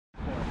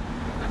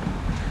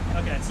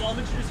right, so I'll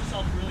introduce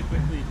myself really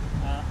quickly.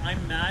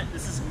 I'm Matt.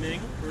 This is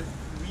Ming.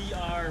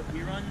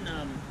 We run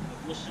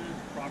Volition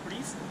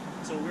Properties.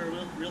 So we're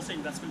a real estate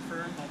investment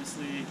firm.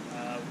 Obviously,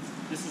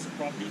 this is a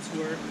property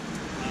tour.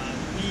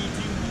 We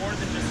do more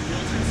than just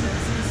realtor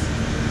services.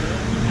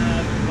 We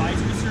have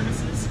advisory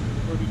services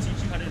where we teach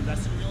you how to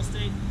invest in real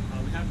estate.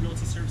 We have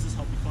realty services,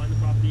 help you find the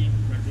property,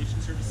 renovation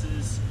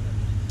services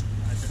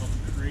to help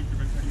you create the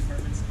rent-ready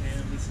apartments,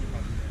 and leasing the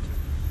property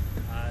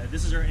manager.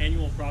 This is our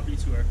annual property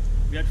tour.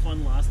 We had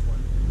fun last one.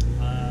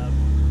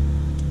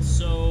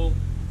 So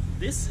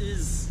this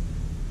is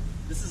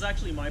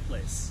actually my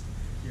place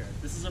here.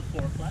 This is a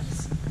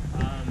fourplex.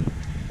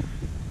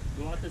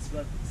 We bought this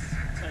about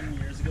 10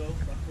 years ago,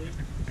 roughly.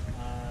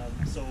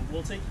 So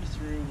we'll take you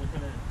through. We'll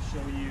kind of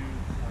show you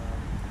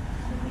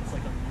what it looks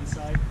like on the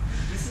inside.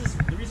 This is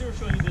the reason we're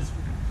showing you this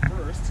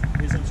first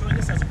is I'm showing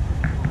this as a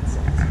proof of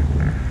concept to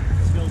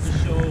be able to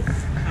show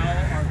how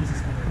our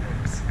business model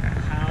works,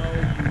 how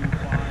you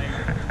buy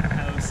a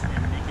house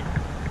and make it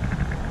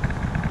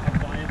a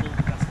viable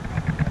investment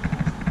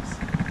property.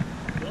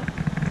 Cool?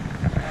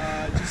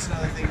 Just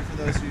another thing for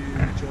those who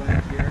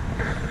joined here.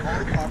 All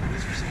the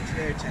properties we're seeing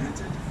today are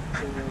tenanted,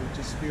 so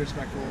just be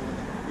respectful,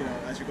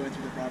 as you're going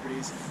through the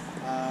properties.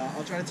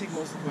 I'll try to take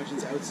most of the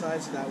questions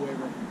outside, so that way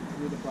we're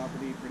through the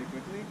property pretty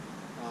quickly.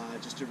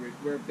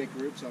 We're a big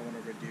group, so I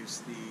want to reduce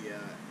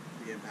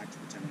the impact to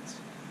the tenants.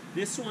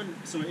 This one,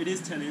 so it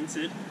is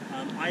tenanted.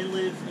 I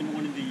live in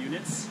one of the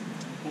units,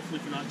 hopefully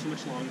for not too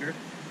much longer,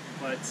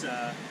 but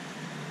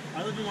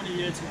I live in one of the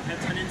units. I have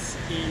tenants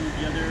in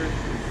the other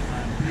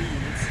 3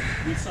 units.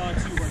 We saw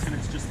 2 of our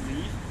tenants just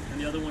leave,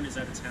 and the other one is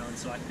out of town,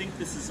 so I think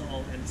this is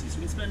all empty. So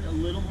we can spend a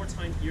little more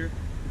time here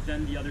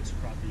than the other 2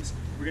 properties.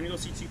 We're going to go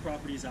see 2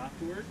 properties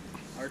afterward.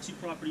 Our 2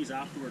 properties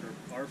afterward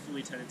are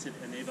fully tenanted,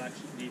 and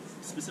they've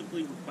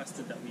specifically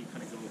requested that we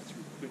kind of go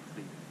through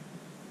quickly.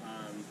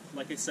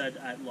 Like I said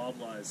at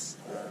Loblaws,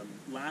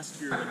 last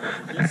year when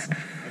we did this,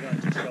 I got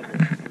into trouble. It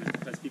was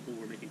because people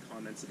were making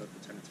comments about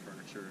the tenants'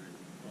 furniture and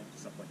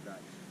stuff like that.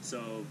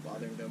 So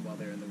bothering them while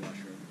they're in the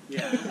washroom.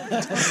 Yeah.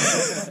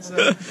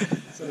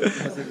 so it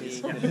wasn't me.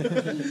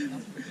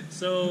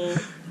 So,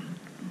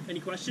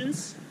 any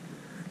questions?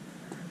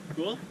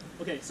 Cool.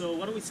 Okay, so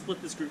why don't we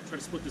split this group? Try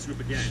to split this group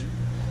again.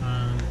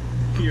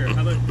 Here,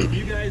 how about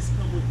you guys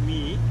come with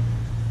me?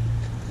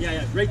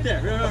 Yeah, right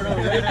there. No,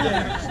 right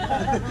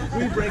there.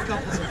 We break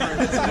couples apart.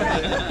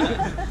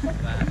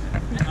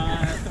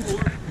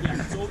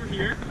 So over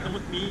here, come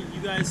with me.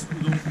 You guys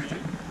will go with me.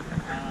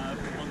 I'll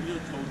give you the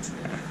code to it.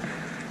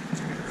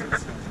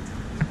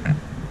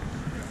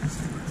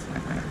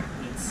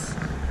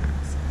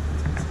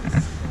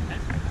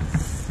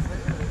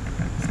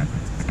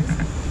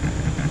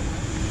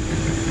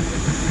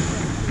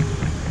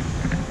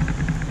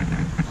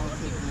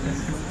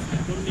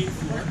 Go to main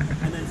floor,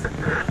 and then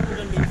after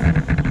the main floor,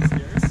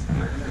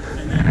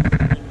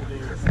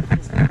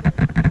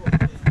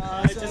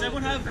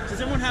 does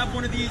everyone have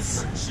one of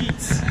these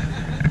sheets? Does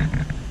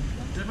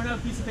everyone have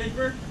a piece of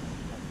paper?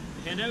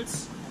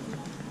 Handouts?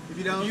 If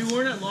you don't, you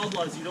weren't at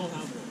Loblaws, you don't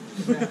have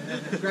one.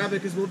 Yeah, grab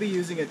it because we'll be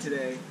using it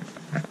today.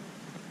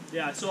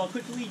 Yeah, so I'll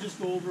quickly just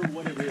go over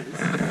what it is.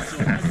 So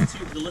it has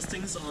the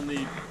listings on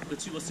the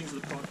 2 listings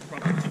of the 2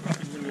 properties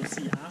we will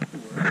see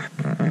afterward.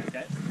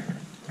 Okay.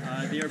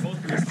 They are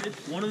both listed.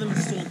 One of them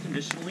is sold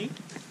conditionally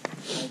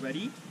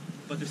already,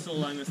 but they're still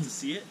allowing us to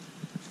see it.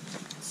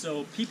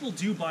 So people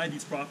do buy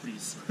these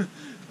properties,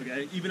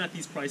 okay, even at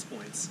these price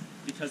points,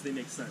 because they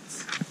make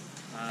sense.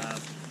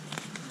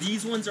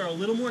 These ones are a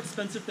little more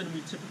expensive than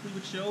we typically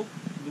would show.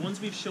 The ones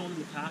we've shown in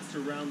the past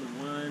are around the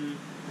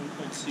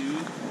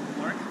 1.2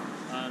 mark.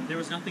 There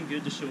was nothing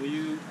good to show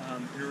you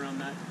in around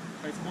that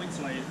price point,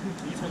 so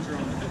these ones are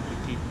on the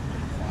 1.8,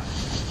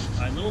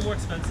 1.5. A little more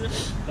expensive,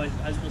 but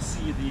as we'll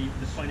see, the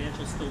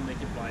financials still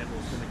make it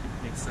viable, still make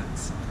it make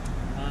sense.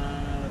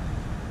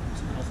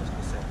 Something else I was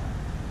going to say.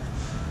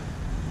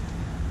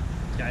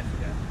 Yeah, I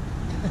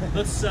forget.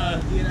 Let's,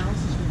 the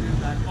analysis we do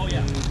back. Oh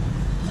yeah.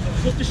 So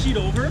flip the sheet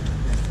over.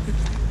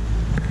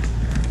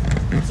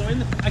 So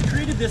I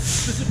created this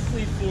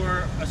specifically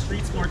for a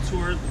Street Smart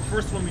tour, the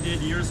first one we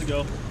did years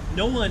ago.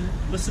 No one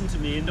listened to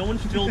me, and no one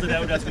filled it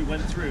out as we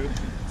went through.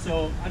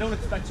 So I don't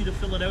expect you to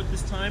fill it out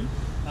this time.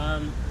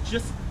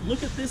 Just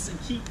look at this and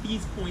keep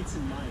these points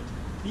in mind.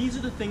 These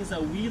are the things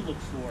that we look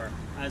for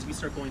as we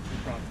start going through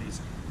properties.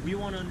 We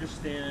want to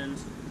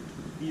understand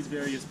these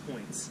various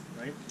points,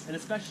 right? And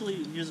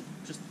especially, here's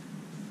just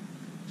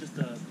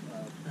a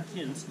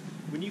hint,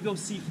 when you go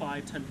see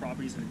 5-10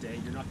 properties in a day,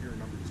 you're not going to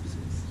remember the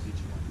specifics of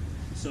each one.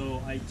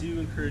 So I do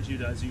encourage you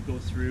to, as you go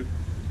through,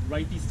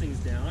 write these things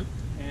down.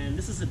 And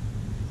this is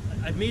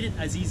I've made it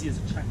as easy as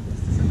a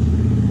checklist,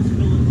 essentially. Just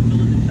fill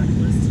in the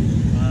checklist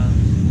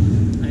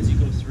as you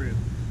go through.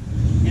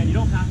 Again, you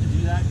don't have to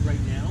do that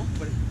right now,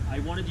 but I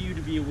wanted you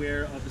to be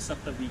aware of the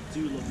stuff that we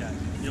do look at.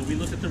 We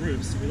look at the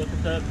roofs, we look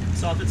at the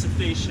soffits and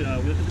fascia,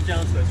 we look at the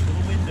downspouts, we look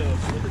at the windows,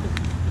 we look at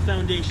the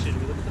foundation,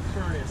 we look at the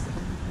furnace,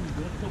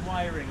 we look at the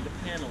wiring, the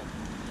panel.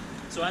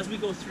 So as we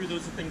go through,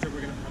 those are things that I'm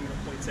going to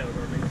point out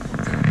or make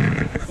points out.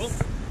 Cool.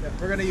 Yeah,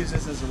 we're going to use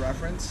this as a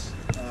reference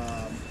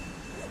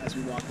as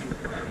we walk through the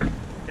property.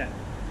 Okay,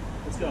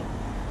 let's go.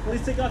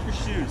 Please take off your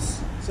shoes.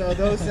 So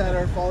those that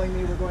are following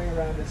me, we're going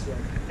around this way.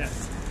 Okay.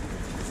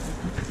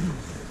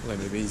 Like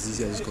maybe it's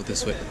easier to just go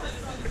this way.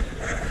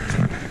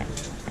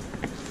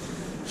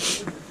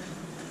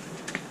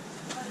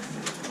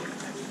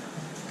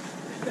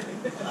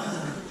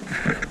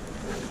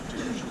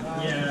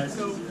 Yeah.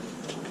 So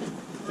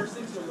first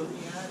things we're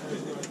looking at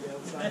is the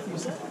outside.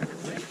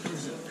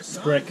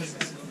 Brick.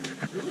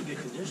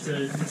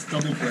 It's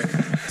double brick.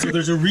 So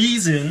there's a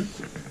reason.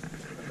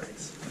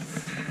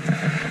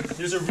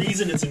 There's a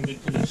reason it's in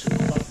good condition.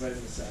 We'll talk about it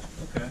in a sec.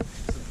 Okay.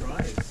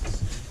 Surprise.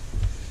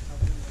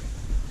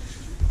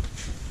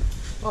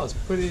 Oh, it's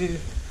pretty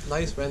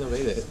nice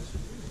renovated.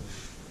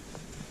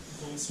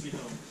 Home sweet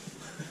home.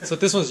 So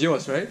this one's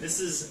yours, right?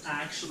 This is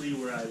actually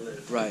where I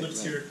live. Right, I've lived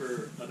right. here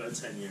for about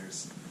 10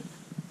 years.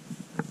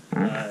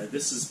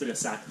 This has been a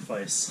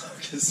sacrifice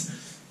because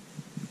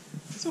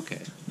It's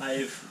okay.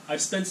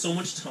 I've spent so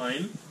much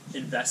time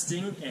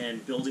investing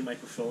and building my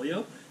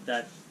portfolio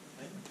that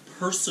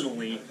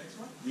personally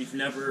we've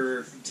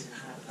never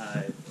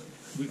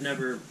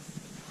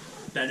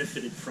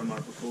benefited from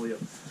our portfolio.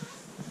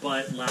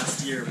 But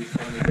last year we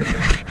finally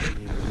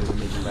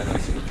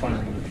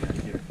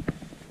moved here,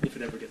 if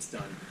it ever gets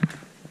done.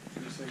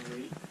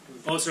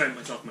 Oh, sorry,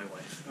 myself and my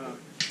wife.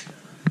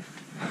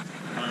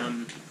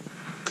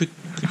 Could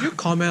you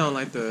comment on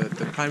like the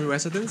primary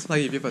residence?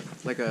 Like if you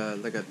have a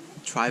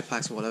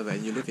triplex or whatever,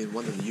 and you live in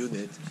one of the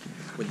units,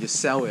 when you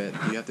sell it,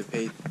 you have to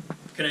pay.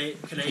 Can I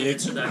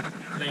answer that?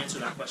 Can I answer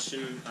that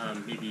question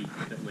maybe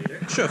a bit later?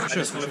 Sure, I sure,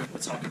 just sure. want to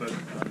talk about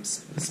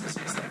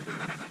specific stuff.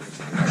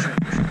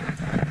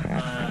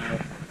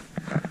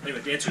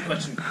 Anyway, to answer your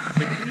question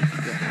quickly,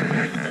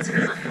 that's a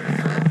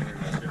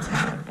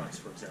triplex,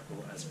 for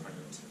example, as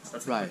primary residence.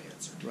 That's the Right, quick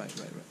answer. right.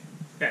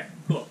 Okay,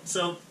 cool.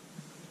 So,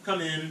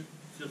 come in.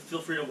 Feel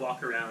free to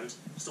walk around.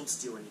 Just don't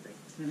steal anything.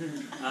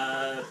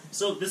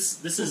 So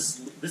this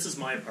is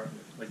my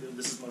apartment. Like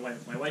this is my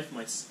wife,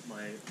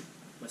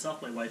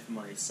 myself, my wife, and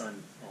my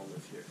son all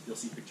live here. You'll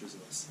see pictures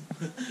of us.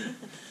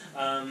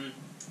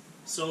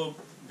 So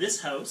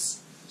this house.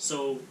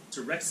 So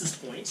to Rex's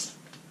point,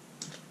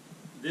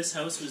 this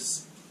house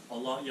was a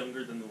lot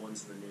younger than the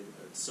ones in the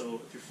neighborhood. So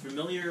if you're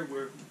familiar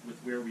with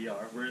where we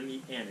are, we're in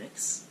the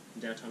Annex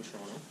in downtown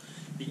Toronto.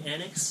 The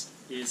Annex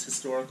is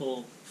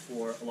historical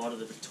for a lot of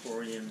the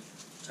Victorian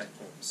type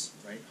homes,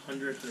 right?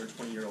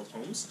 120-year-old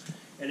homes.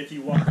 And if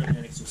you walk around the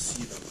Annex, you'll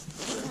see them.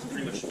 That's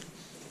pretty much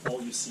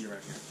all you see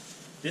around here.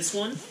 This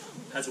one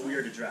has a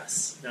weird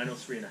address,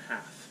 903.5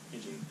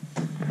 Ingy.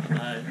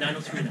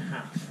 903.5. The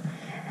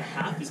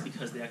half is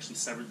because they actually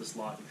severed this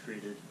lot and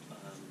created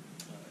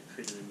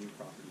a new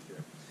property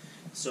here.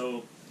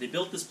 So they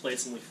built this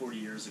place only 40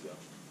 years ago.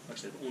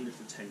 Actually, they've owned it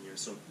for 10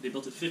 years. So they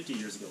built it 50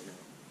 years ago now.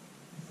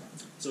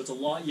 So it's a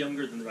lot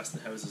younger than the rest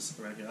of the houses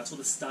around here. That's why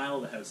the style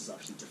of the house is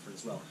actually different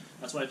as well.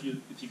 That's why if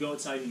you go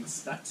outside and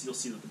inspect, you'll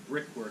see that the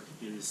brickwork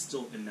is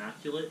still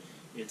immaculate.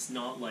 It's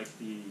not like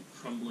the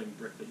crumbling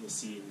brick that you'll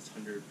see in these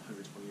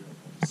 120-year-old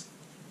homes.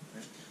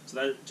 Right? So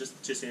that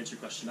just to answer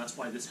your question, that's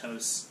why this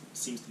house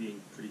seems to be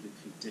in pretty good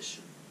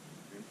condition.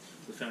 Right?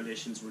 The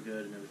foundations were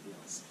good and everything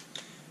else.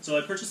 So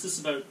I purchased this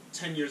about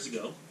 10 years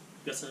ago.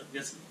 Let's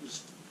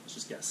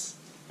just guess.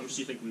 How much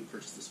do you think we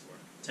purchased this for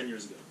 10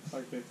 years ago?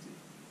 550.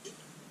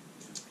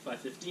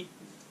 550?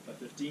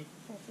 550?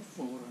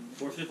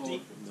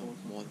 450? No,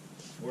 more.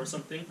 Or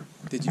something?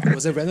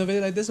 Was it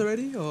renovated like this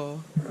already,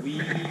 or?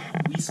 We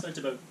spent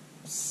about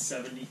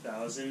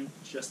 70,000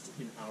 just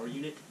in our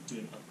unit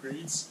doing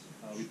upgrades.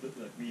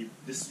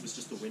 This was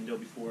just a window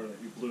before. Like,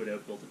 we blew it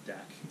out, built a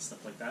deck and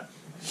stuff like that.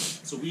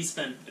 So we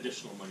spent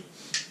additional money,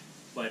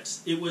 but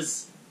it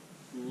was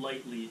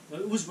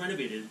it was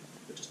renovated,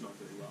 but just not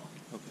very well.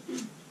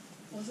 Okay.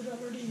 Was it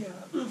already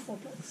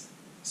fourplex?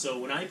 So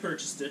when I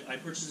purchased it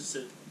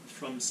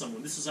from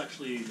someone. This is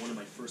actually one of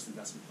my first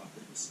investment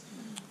properties.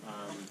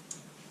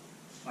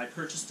 I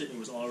purchased it and it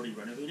was already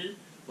renovated,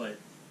 but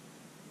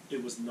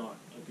it was not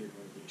a good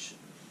renovation.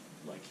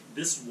 Like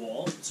this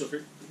wall, so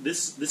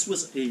this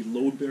was a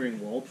load-bearing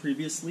wall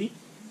previously,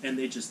 and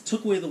they just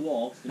took away the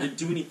wall and didn't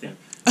do anything.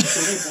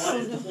 So they bought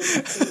it, the whole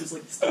thing was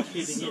like still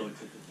caving in.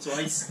 So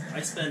I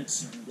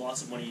spent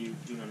lots of money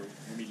doing under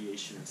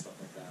remediation and stuff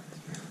like that.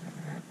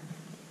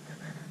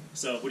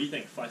 So what do you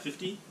think?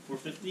 550?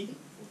 450?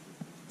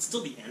 It's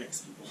still the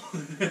Annex, people.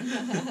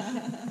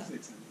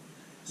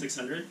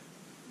 600?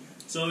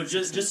 So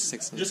just in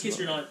case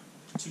you're not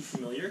too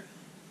familiar,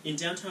 in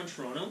downtown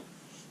Toronto,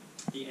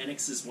 the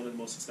Annex is one of the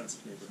most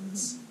expensive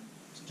neighborhoods.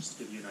 So just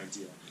to give you an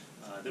idea.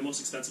 The most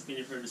expensive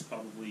neighborhood is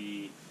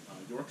probably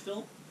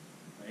Yorkville,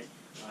 right?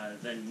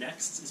 Then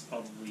next is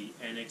probably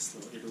Annex,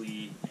 Little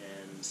Italy,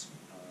 and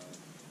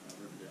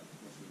Riverdale.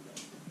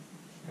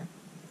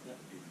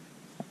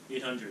 Yeah.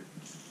 800.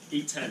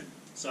 810.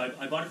 So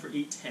I bought it for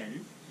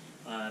 810.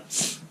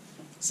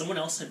 Someone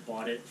else had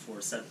bought it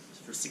for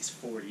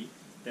 640.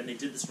 Then they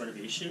did this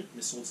renovation, and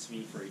it sold to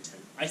me for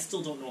 810. I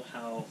still don't know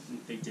how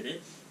they did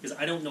it, because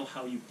I don't know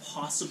how you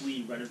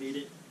possibly renovate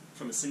it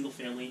from a single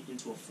family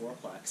into a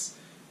fourplex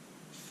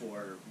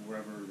for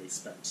wherever they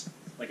spent.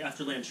 Like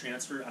after land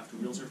transfer, after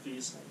realtor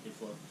fees, they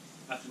flow.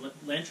 After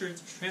land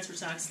transfer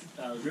tax,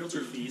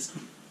 realtor fees,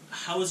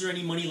 how is there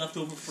any money left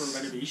over for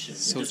renovation?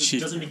 So it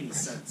doesn't make any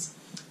sense.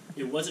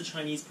 It was a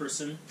Chinese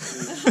person, which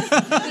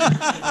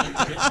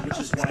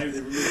is why they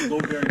removed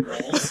low-bearing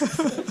walls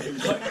and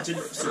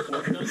didn't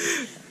support them.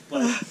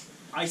 But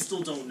I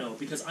still don't know,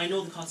 because I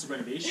know the cost of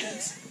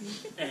renovations,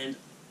 and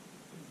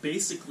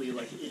basically,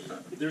 like,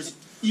 there's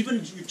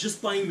even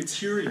just buying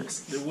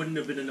materials, there wouldn't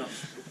have been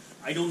enough.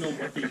 I don't know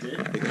what they did.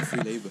 They got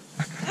free labor.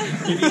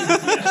 Maybe,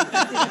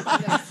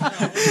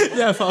 yeah.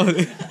 Yeah,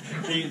 probably.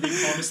 They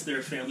promised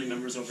their family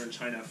members over in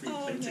China a free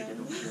plane ticket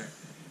over here.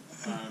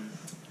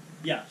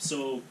 Yeah,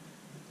 so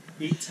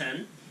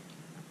 810,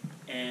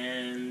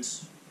 and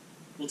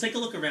we'll take a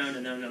look around,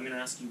 and then I'm going to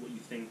ask you what you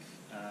think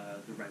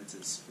the rent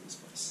is for this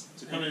place.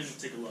 So come in and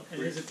take a look.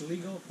 And is it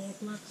legal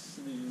fourplex?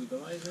 Do you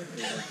legalize it?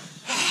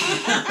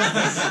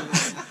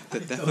 The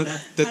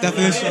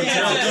definition.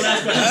 Don't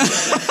ask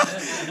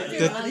questions.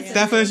 The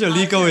definition of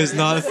legal is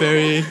not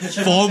very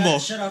formal.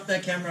 Shut off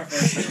that camera for a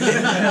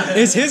second.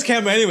 It's his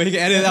camera anyway. He can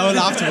edit it out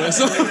afterwards.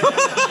 So.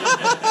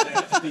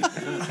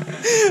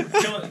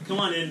 Come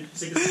on in.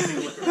 Take a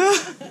look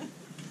around.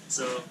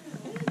 So,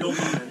 no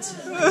comments.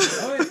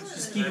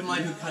 Just keep in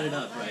mind who cut it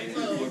up, right?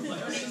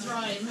 He's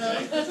right.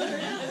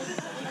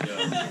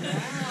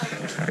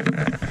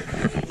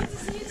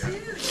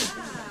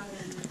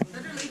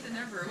 Better late than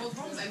never. Well, the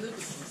problem is I live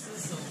with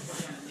so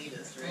the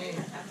latest, right?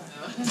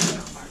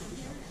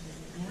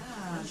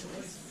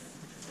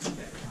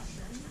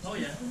 Oh,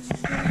 yeah.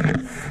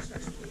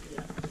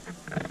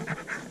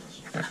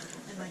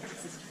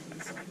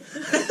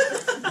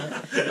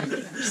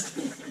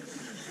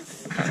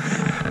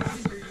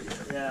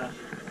 Yeah.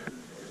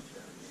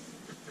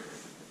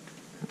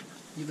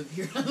 You live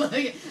here?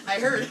 Like, I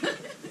heard.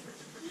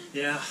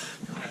 Yeah.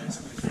 God, I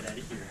just want to get out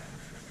of here.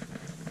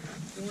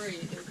 Don't worry.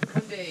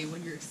 One day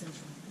when you're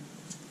extension.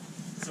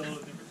 So,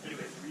 anyway, the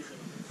reason.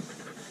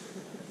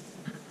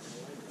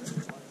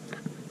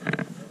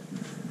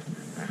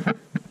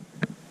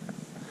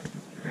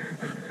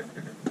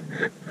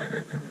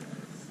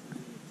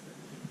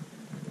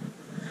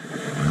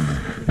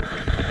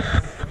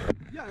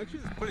 Yeah, actually,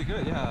 it's pretty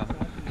good. Yeah.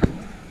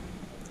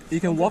 You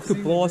can walk to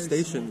Ball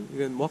Station. You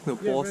can walk to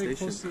Ball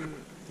Station.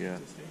 Yeah.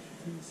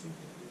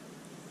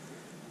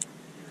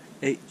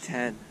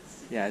 810.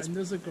 Yeah. It's, And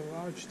there's a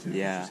garage too.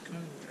 Yeah. Which is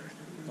kind of weird.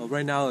 well,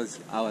 right now,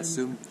 I'll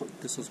assume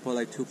this was for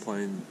like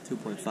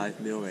 2.5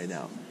 mil right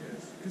now.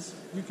 Because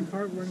you can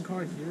park one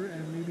car here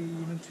and maybe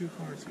even two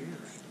cars here.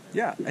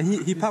 Yeah, and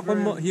he parked one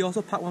more. He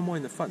also parked one more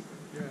in the front.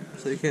 Yeah.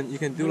 So you can do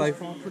Those like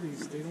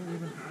properties, they don't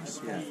even have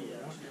spots Yeah. for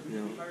walking. you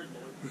know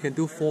you can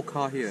do 4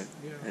 car here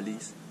Yeah. at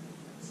least.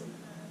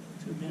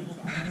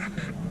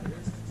 2.5.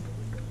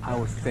 I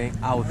would think.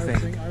 I would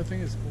think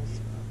it's close to that.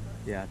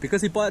 Yeah,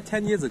 because he bought it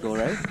 10 years ago,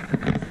 right?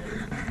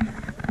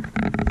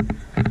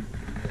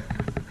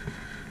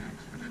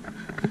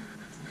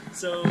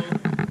 So,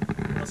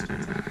 what else can I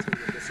tell you?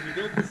 So we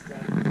built this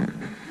deck.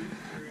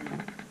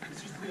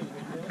 This used to be a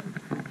window.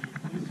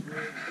 We used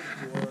room,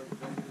 door,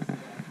 built this deck.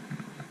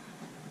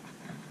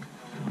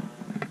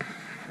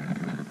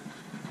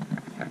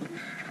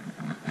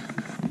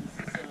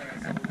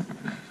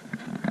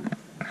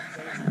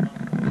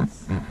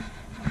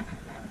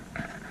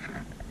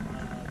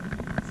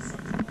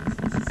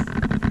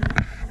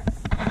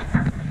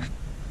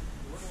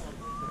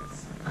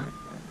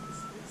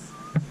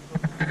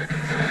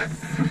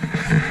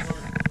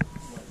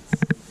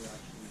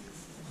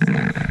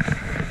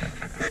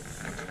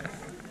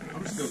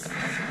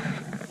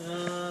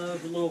 A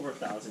little over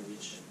 1,000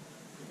 each.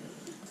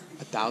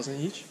 1,000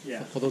 each?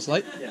 Yeah. For those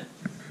lights? Yeah.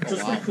 Oh, So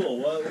it's wow. pretty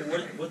cool.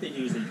 What they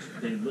do is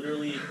they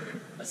literally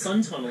a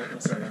sun tunnel. A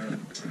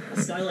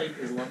skylight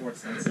is a lot more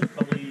expensive,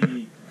 probably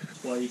 2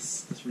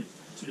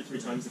 to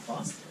 3 times the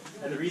cost.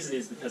 And the reason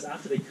is because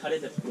after they cut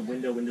it, the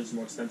windows are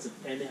more expensive,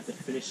 and they have to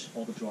finish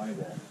all the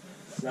drywall.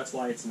 So that's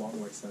why it's a lot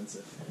more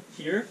expensive.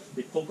 Here,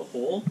 they poke a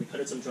hole, they cut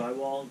out some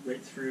drywall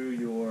right through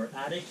your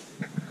attic,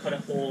 cut a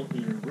hole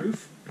in your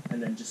roof,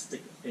 and then just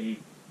stick a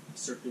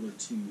circular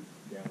tube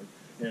down.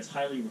 And it's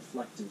highly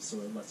reflective, so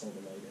it lets all the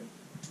light in.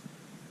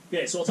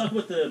 Okay, so I'll talk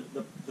about the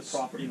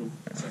property.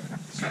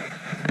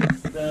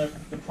 The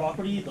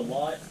property, the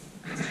lot,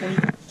 it's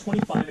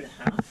 25 and a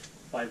half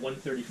by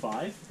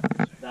 135.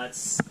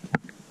 That's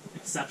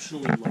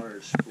exceptionally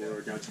large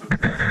for downtown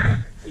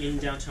Toronto. In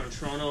downtown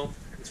Toronto,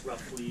 it's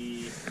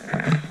roughly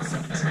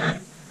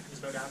 17 is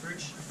about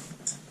average.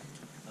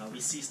 We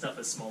see stuff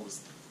as small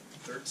as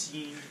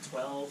 13,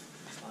 12.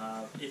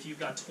 If you've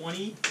got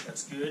 20,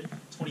 that's good.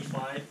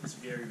 25 is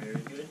very,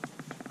 very good.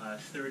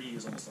 30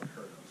 is almost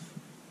unheard of.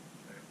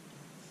 Right?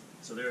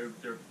 So their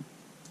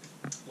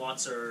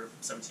lots are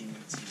 17,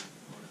 18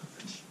 on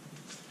average.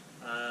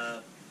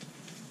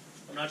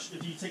 I'm not sure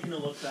if you've taken a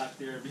look back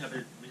there. We have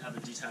a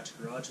detached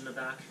garage in the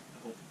back. I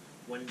hope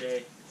one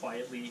day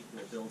quietly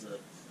we'll build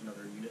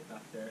another unit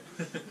back there.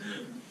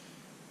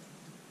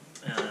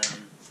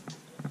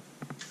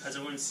 Has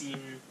everyone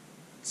seen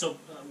So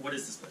what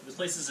is this place? This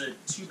place is a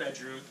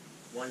 2-bedroom,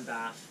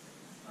 1-bath,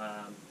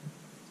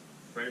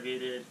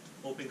 renovated,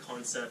 open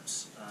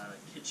concept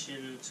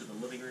kitchen to the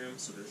living room,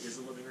 so there is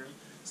a living room.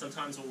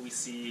 Sometimes what we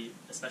see,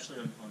 especially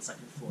on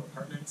second floor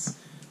apartments,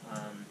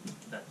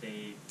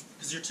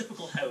 because your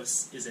typical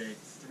house is a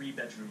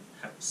 3-bedroom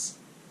house,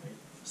 right?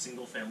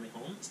 Single family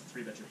home, it's a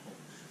 3-bedroom home.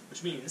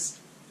 Which means,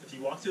 if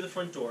you walk through the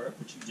front door,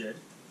 which you did,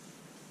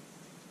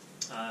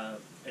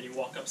 and you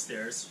walk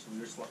upstairs, so we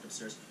just walked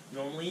upstairs,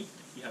 normally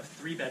you have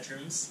 3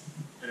 bedrooms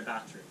and a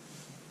bathroom,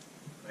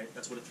 right?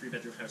 That's what a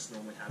 3-bedroom house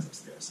normally has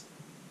upstairs.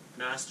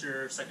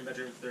 Master, 2nd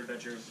bedroom, 3rd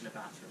bedroom, and a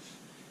bathroom.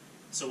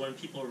 So when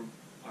people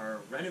are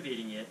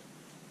renovating it,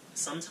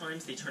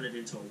 sometimes they turn it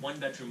into a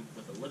 1-bedroom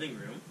with a living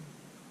room,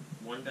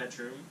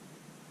 1-bedroom,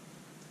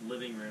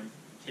 living room,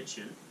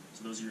 kitchen.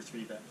 So those are your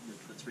the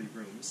 3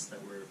 rooms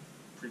that were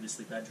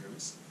previously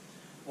bedrooms.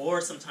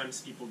 Or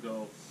sometimes people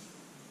go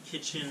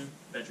kitchen,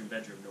 bedroom,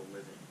 bedroom, no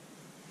living.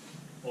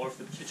 Or if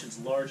the kitchen's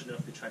large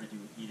enough, they try to do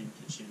eat-in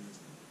kitchen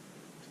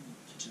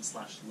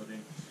slash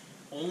living.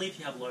 Only if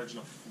you have large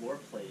enough floor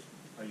plate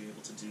are you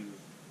able to do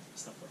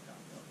stuff like that,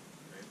 though.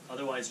 Right?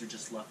 Otherwise, you're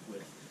just left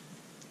with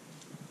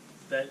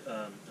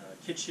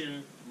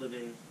kitchen,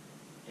 living,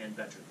 and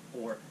bedroom,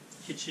 or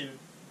kitchen,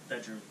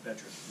 bedroom,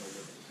 bedroom, no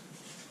living.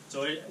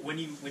 So when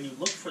you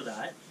look for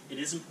that, it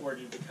is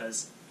important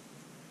because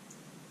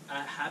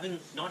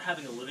not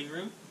having a living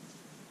room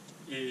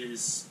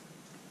is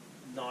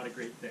not a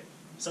great thing.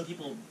 Some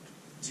people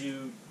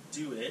do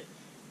it.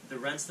 The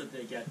rents that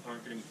they get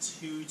aren't going to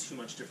be too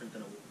much different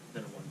than a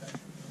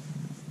 1-bedroom.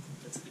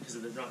 That's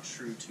because they're not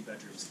true 2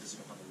 bedrooms because you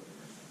don't have a living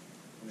room.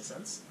 That make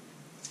sense?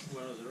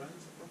 What are the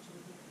rents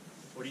approximately?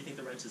 What do you think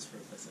the rent is for a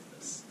place like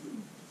this?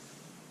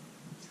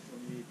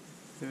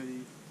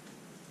 30,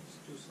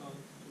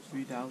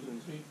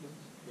 3,000,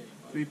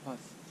 3 plus.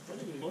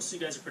 Most of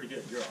you guys are pretty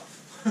good. You're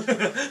off,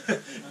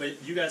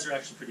 but you guys are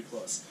actually pretty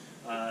close.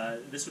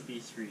 This would be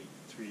 3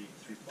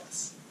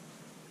 plus.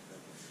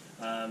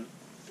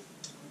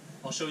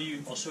 I'll show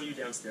you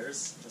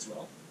downstairs as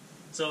well.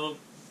 So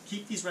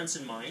keep these rents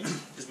in mind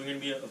because we're going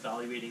to be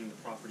evaluating the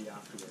property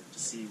afterward to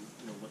see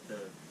what the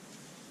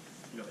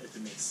if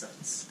it makes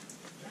sense.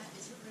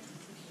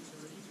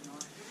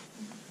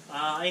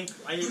 I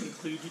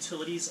include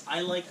utilities.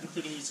 I like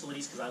including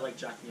utilities because I like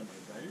jacking up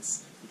my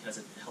rents because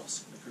it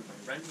helps improve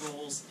my rent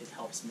rolls. It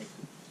helps make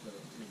the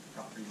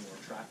property more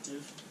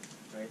attractive,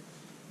 right?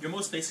 Your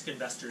most basic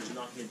investors are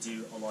not going to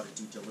do a lot of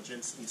due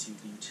diligence into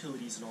the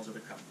utilities and all the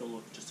other crap. They'll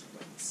look just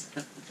at rents,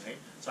 right?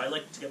 So I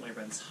like to get my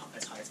rents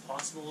as high as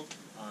possible.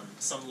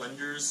 Some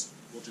lenders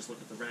will just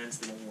look at the rents.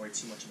 They won't worry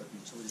too much about the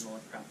utilities and all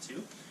that crap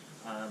too.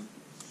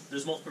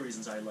 There's multiple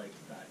reasons I like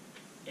that.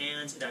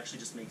 And it actually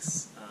just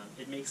makes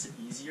it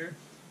easier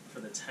for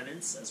the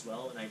tenants as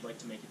well. And I'd like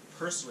to make it,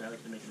 personally, I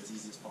like to make it as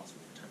easy as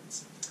possible for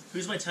tenants.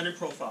 Who's my tenant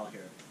profile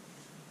here?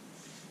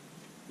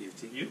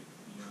 You?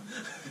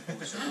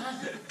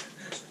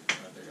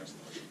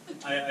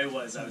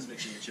 I was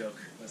making a joke.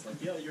 I was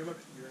like, yeah, you're in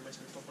my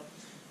tenant profile.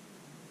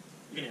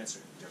 You can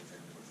answer.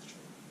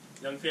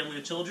 Young family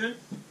with children.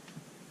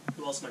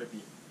 Who else might it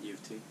be? U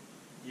of T.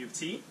 U of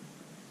T.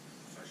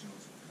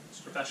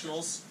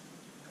 Professionals.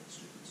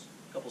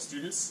 A couple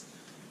students.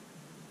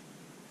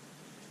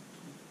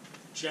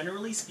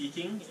 Generally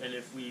speaking, and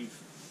if we've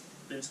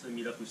been to the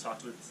meetup, we've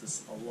talked about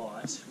this a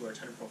lot, who our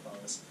tenant profile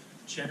is.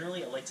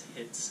 Generally, I like to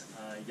hit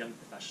young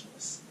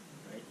professionals,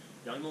 right?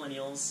 Young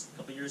millennials, a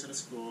couple years out of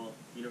school,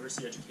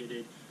 university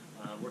educated,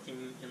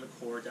 working in the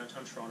core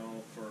downtown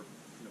Toronto for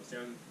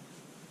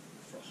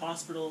a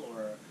hospital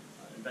or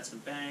an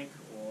investment bank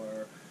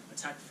or a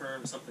tech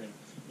firm, something,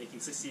 making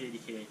 60,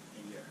 80K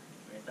a year,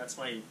 right? That's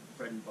my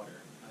bread and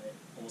butter.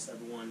 Almost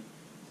everyone.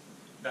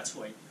 That's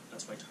who I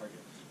target.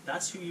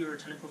 That's who your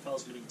tenant profile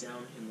is going to be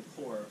down in the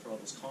core for all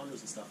those condos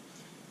and stuff.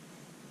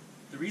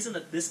 The reason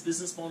that this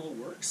business model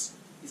works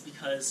is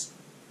because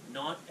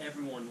not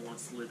everyone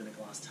wants to live in a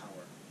glass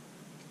tower.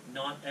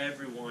 Not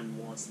everyone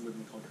wants to live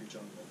in the concrete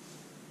jungle,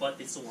 but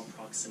they still want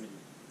proximity.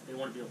 They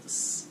want to be able to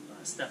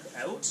step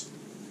out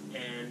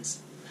and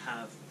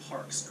have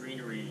parks,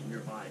 greenery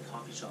nearby,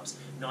 coffee shops,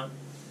 not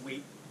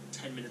wait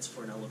 10 minutes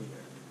for an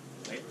elevator,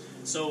 right?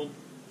 So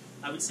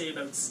I would say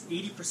about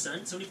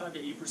 80%, 75 to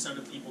 80%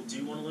 of people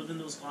do want to live in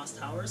those glass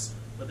towers,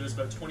 but there's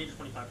about 20 to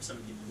 25%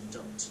 of people who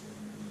don't.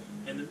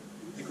 And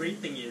the great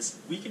thing is,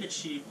 we can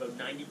achieve about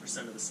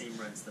 90% of the same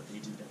rents that they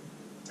do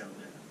down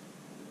there.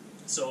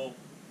 So,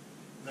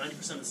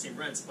 90% of the same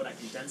rents, but I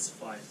can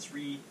densify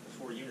 3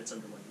 or 4 units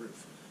under one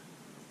roof.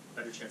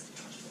 Better chance to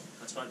cash flow.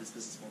 That's why this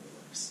business model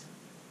works.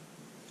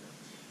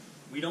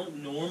 We don't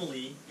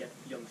normally get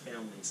young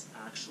families,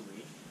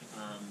 actually,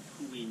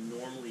 who we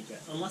normally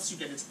get, unless you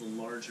get into the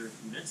larger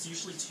units.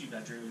 Usually 2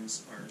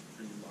 bedrooms aren't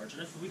really large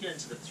enough. If we get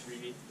into the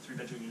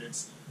 3-bedroom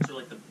units, sort of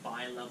like the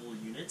bi-level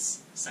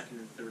units, 2nd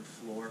and 3rd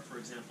floor, for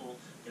example,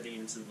 getting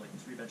into like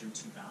 3-bedroom,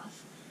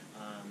 2-bath,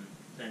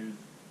 then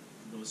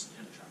those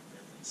can attract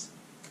families.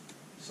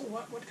 So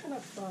what kind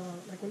of,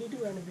 like when you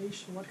do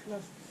renovation, what kind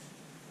of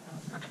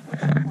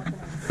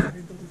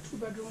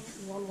Two-bedroom,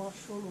 one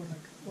washroom, or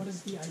like what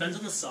is the idea? Depends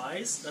on the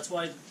size. That's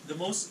why the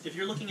most, if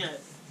you're looking at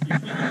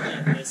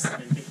this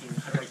and thinking,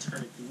 how do I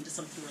turn it into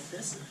something like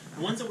this?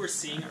 The ones that we're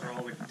seeing are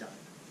already done.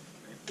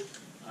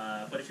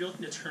 Right? But if you're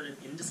looking to turn it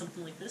into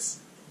something like this,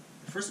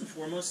 first and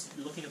foremost,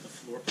 you're looking at the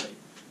floor plate.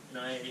 And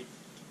I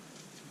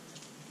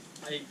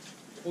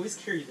always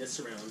carry this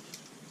around.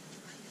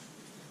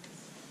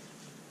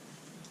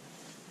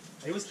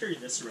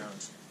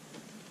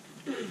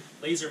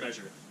 Laser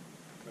measure,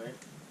 right?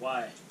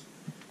 Why?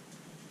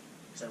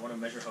 Because I want to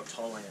measure how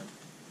tall I am.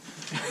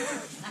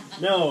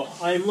 No,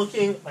 I'm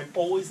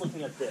always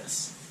looking at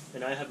this.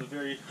 And I have a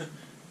very,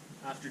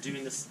 after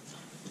doing this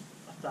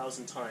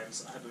 1,000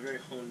 times, I have a very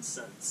honed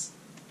sense.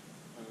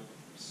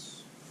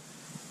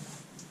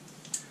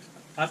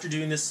 After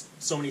doing this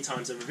so many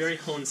times, I have a very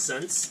honed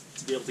sense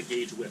to be able to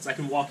gauge widths. I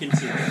can walk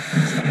into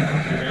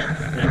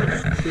and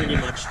I can pretty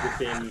much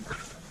within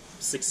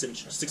 6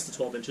 to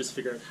 12 inches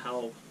figure out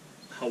how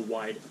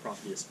wide a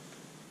property is.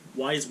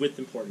 Why is width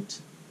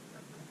important?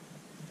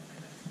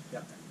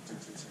 Yeah.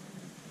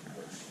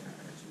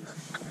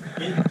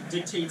 It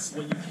dictates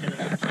what you can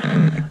and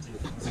cannot do.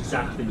 That's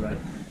exactly right.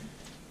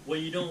 What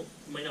you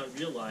might not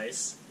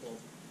realize, well,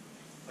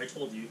 I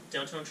told you,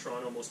 downtown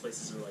Toronto, most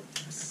places are like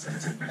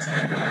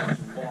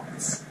 17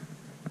 lots,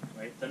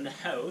 right? Then the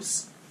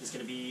house is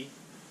going to be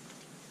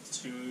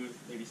 2,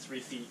 maybe 3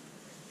 feet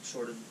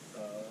shorter,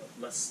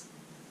 less,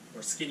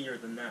 or skinnier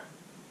than that.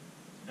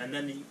 And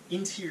then the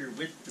interior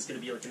width is going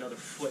to be like another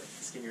foot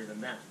skinnier than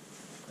that,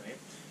 right?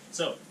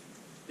 So,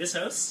 this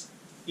house,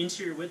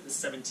 interior width is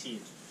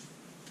 17.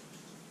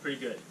 Pretty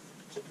good.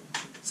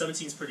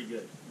 17 is pretty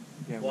good.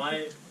 Yeah.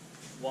 Why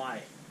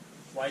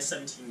is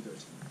 17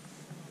 good?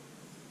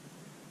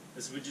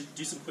 As we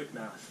do some quick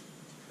math.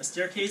 A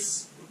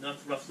staircase,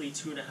 roughly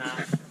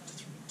 2.5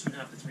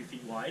 to 3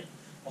 feet wide.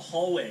 A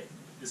hallway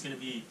is going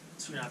to be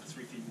 2.5 to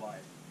 3 feet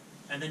wide.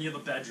 And then you have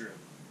a bedroom.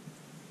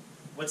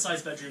 What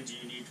size bedroom do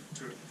you need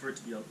for it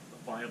to be a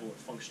viable or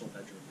functional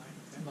bedroom?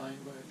 9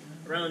 by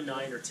 10. Around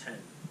 9 or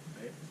 10,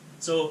 right?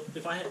 So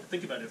if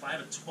think about it, if I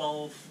have a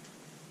 12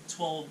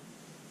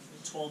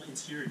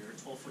 interior,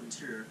 12-foot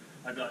interior,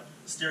 I've got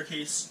a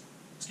staircase,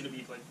 it's going to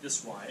be like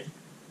this wide.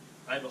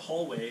 I have a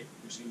hallway,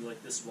 which is going to be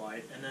like this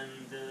wide, and then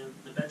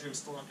the bedroom's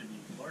still not going to be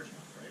large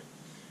enough, right?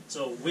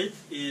 So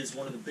width is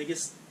one of the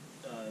biggest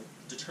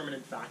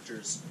determinant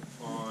factors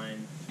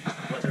on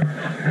whether or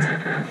not it's a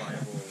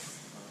viable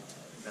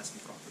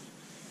investment property.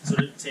 So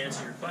to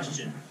answer your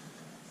question,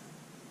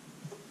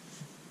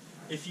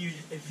 if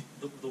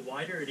the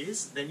wider it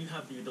is, then you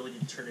have the ability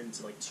to turn it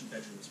into like 2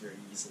 bedrooms very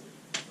easily,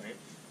 right?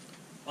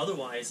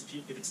 Otherwise,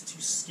 if it's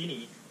too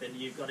skinny, then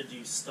you've got to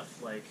do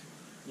stuff like,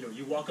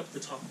 you walk up the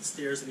top of the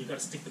stairs and you've got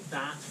to stick the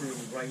bathroom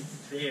right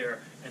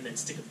there, and then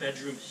stick a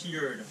bedroom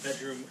here and a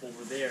bedroom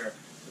over there.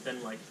 But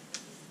then, like,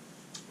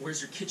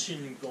 where's your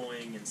kitchen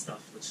going and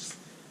stuff?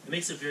 It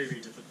makes it very,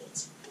 very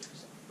difficult.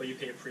 But you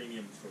pay a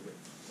premium for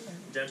width.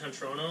 In downtown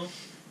Toronto,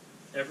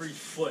 every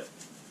foot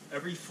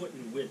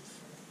in width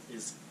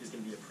is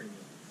going to be a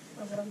premium.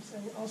 What I'm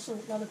saying, also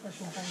another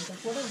question I have is like,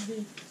 what is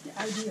the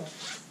ideal?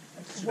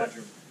 Like,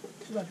 2-bedroom.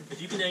 2-bedroom.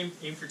 If you can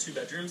aim for 2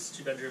 bedrooms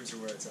are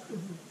where it's at.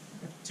 Mm-hmm.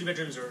 Okay. 2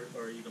 bedrooms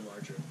or even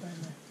larger. Right.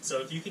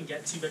 So if you can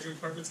get 2-bedroom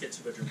apartments, get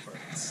 2-bedroom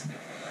apartments.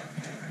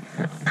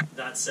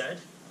 That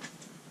said,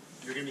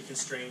 you're going to be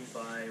constrained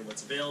by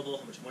what's available,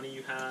 how much money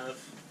you have,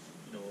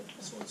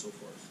 so on and so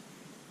forth.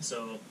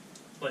 So,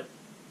 but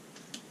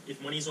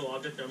if money is no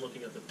object, then I'm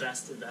looking at the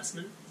best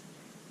investment.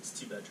 It's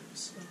 2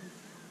 bedrooms,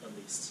 at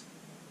least.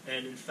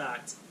 And in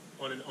fact,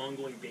 on an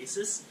ongoing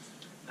basis,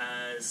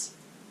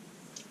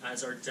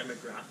 as our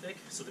demographic,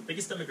 so the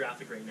biggest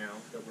demographic right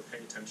now that we're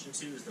paying attention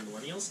to is the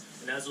millennials,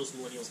 and as those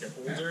millennials get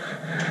older,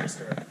 they're going to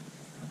start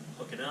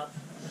hooking up,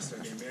 they're going to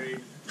start getting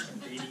married, having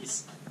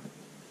babies.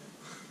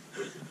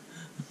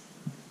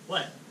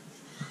 What?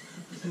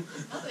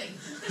 Nothing.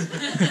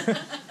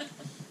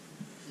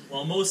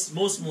 Well, most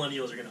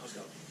millennials are going to hook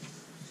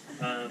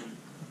up,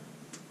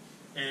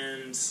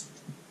 and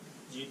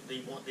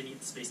they need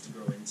the space to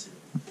grow into.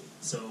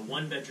 So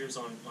 1 bedrooms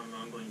on an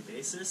ongoing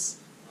basis.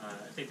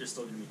 I think there's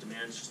still going to be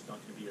demand. It's just not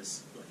going to be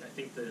as I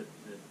think the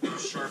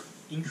sharp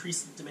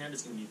increase in demand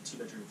is going to be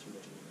 2-bedroom,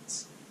 3-bedroom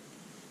units.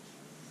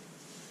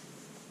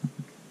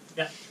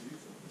 Yeah.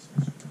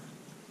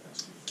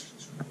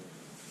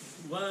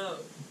 Well,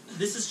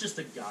 this is just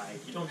a guide.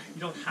 You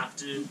don't have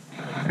to. You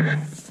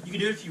can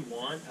do it if you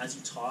want. As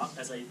you talk,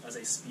 as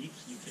I speak,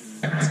 you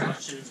can ask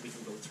questions. We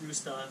can go through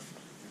stuff.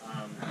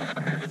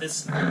 But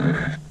this,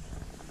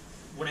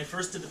 when I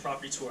first did the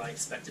property tour, I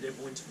expected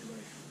everyone to be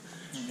like,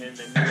 and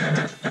then.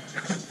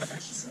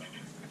 So.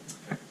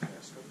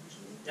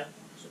 Yeah.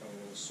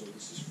 So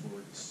this is a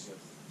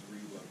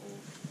 3-level.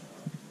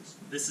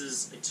 This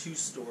is a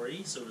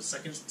 2-story, so the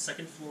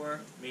second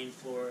floor, main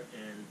floor,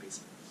 and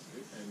basement.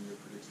 And your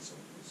predicted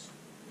selling price,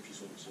 if you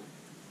sold it soon.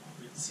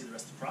 We have to see the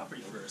rest of the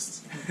property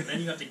first, and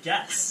then you have to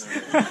guess. So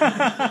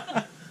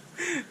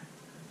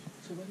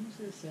when you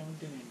say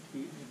 17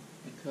 and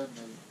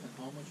internal, and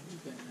how much we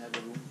can have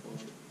a room for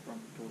from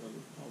total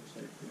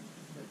outside room,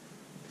 like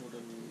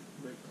total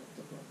width of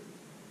the property.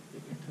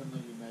 If internal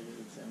you measure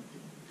it 17.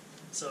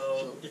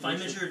 So if I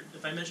we should-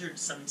 measured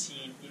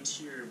 17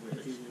 interior width,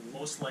 Interior width.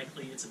 most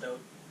likely it's about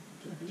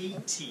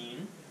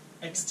 18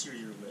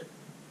 exterior width,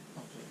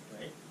 Okay.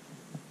 right?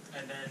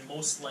 And then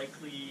most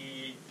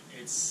likely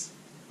it's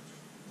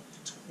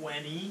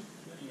 20,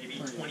 maybe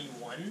 20.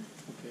 21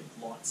 Okay.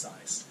 lot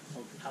size.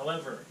 Okay.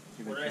 However,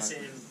 Give what it did I five. say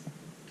in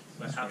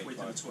about halfway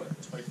through the tour?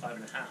 25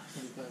 and a half.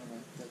 25 and a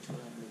half, that's what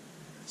I'm looking.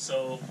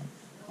 So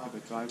Have a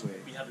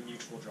driveway. we have a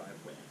mutual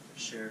driveway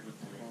shared with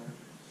the neighbor.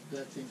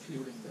 That's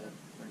including that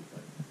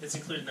 25. It's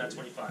included in that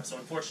 25. So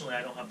unfortunately,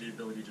 I don't have the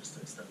ability just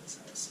to extend this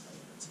house.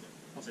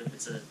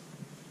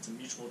 It's a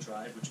mutual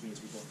drive, which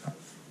means we both have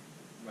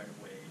right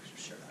of way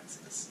shared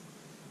access.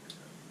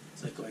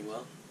 Is that going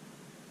well?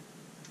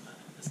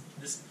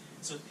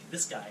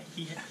 This guy,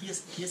 he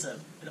has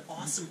an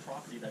awesome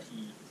property that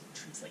he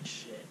treats like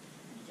shit,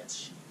 and he gets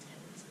shitty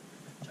tenants.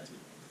 It drives me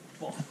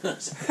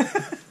bonkers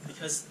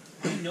because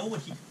I know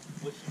what he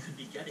could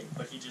be getting,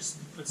 but he just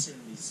puts in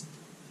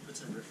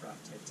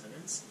riffraff type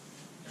tenants,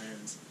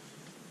 and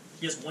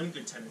he has one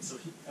good tenant. So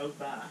out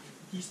back,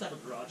 he used to have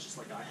a garage just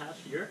like I have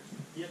here.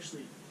 He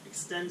actually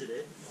extended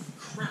it.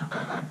 Crap,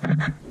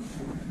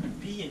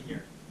 be in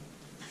here.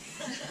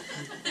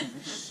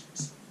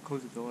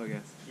 Close the door, I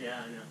guess.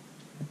 Yeah, I know.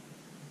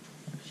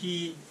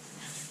 He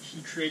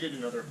created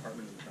another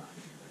apartment in the back,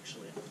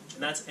 actually,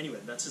 and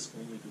that's his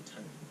only good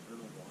tenant. I don't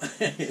know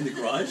why. In the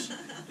garage?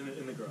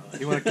 in the garage.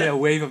 You want to get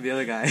away from the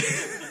other guy.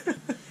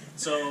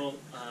 So,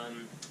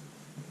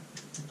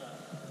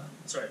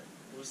 sorry,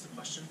 what was the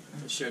question?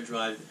 Shared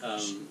drive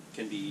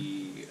can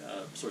be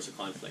a source of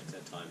conflict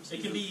at times.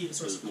 It can be a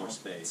source of more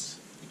conflict. space.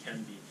 It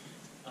can be,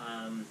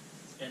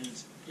 and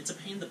it's a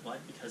pain in the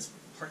butt because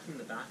parking in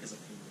the back is a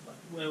pain in the butt.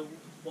 Well,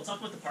 we'll talk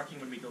about the parking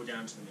when we go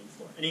down to the main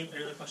floor. Any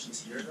other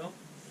questions here, though?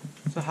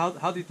 So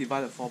how do you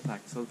divide a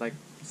 4-pack? So like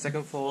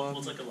second floor.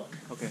 We'll take a look.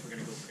 Okay. We're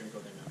gonna go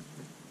there now.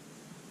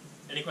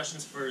 Any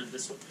questions for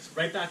this one?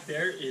 Right back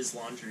there is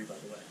laundry, by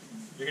the way.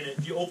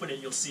 If you open it,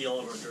 you'll see all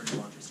of our dirty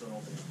laundry. So don't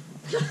open it.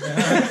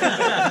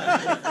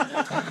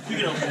 You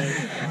can open it.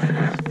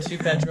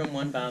 2-bedroom,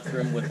 1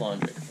 bathroom with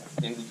laundry.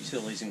 And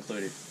utilities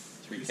included.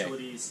 3K.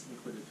 Utilities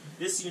included.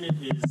 This unit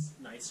is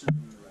nicer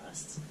than the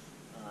rest.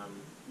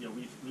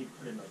 We've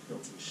put in like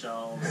built-in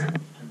shelves,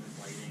 independent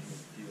lighting, and a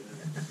few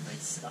other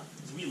nice stuff.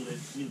 Because we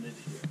live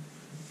here.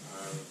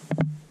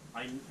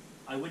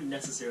 I wouldn't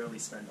necessarily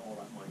spend all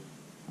that money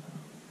on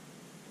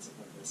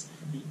something like this.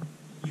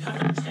 You have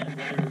to understand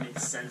whether it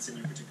makes sense in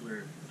your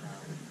particular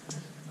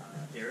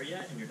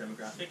area and your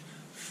demographic.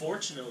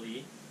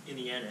 Fortunately, in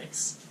the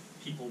annex,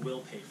 people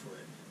will pay for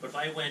it. But if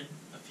I went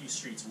a few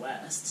streets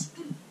west,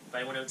 if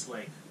I went out to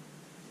like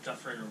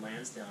Dufferin or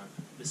Lansdowne,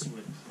 this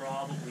would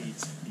probably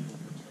be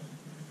overkill.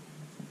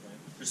 Right?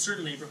 There's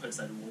certain neighborhoods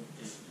that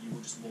you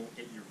just won't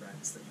get your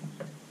rents that you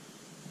need.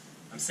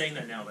 I'm saying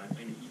that now, but I'm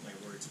going to eat my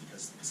words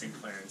because St.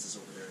 Clarence is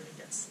over there and it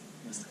gets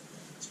this type of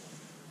rent as well.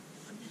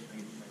 I'm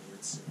going to eat my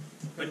words soon.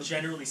 But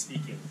generally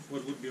speaking,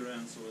 What would be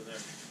rents over there?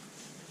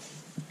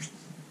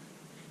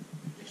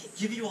 I can't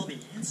give you all the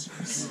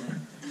answers.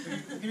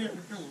 We're gonna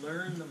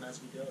learn them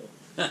as we go.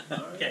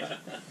 Okay.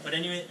 But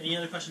anyway, any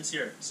other questions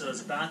here? So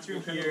there's a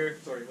bathroom here.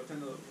 What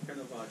kind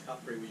of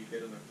cap rate would you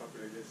get on a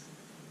property like this?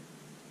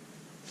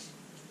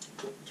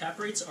 Cap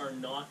rates are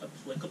not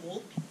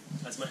applicable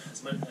as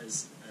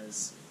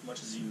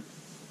much as you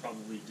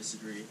probably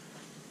disagree.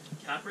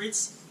 Cap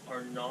rates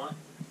are not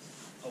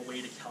a way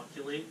to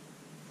calculate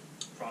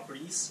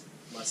properties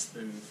less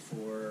than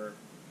 4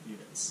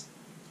 units.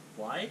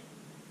 Why?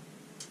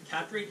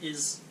 Cap rate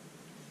is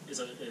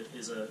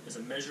a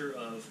measure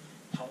of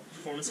how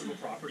performance of a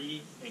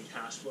property and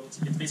cash flow. It's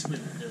basically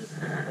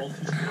all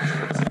future cash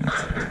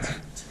flows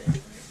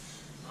today.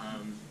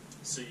 Right?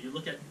 So you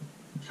look at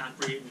cap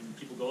rate and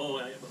people go, oh,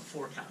 I have a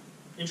 4 cap.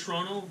 In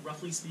Toronto,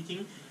 roughly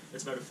speaking,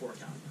 it's about a 4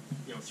 cap.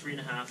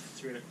 3.5,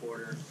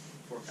 3.25,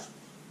 4 cap.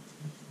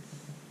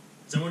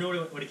 Does anyone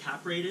know what a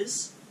cap rate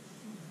is?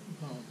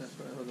 No, that's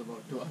what I was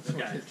about to ask.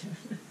 Okay.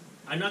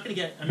 I'm not gonna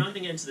get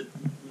into the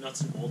nuts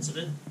and bolts of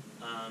it.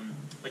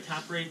 But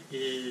cap rate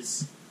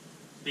is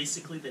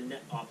basically the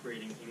net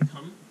operating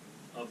income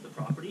of the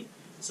property.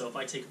 So if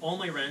I take all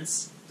my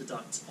rents,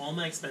 deduct all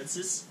my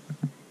expenses,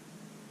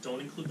 don't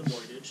include the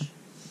mortgage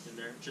in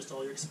there, just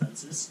all your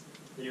expenses,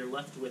 then you're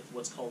left with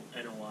what's called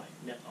NOI,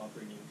 net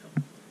operating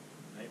income,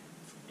 right?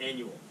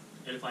 Annual.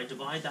 And if I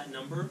divide that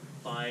number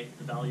by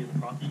the value of the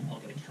property, I'll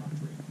get a cap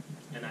rate.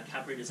 And that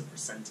cap rate is a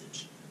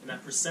percentage. And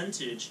that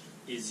percentage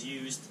is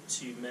used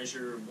to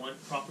measure one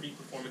property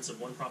performance of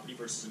one property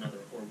versus another,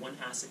 or one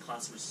asset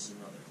class versus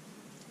another.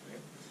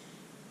 Right?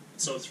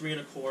 So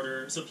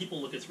 3.25. So people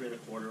look at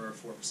 3.25 or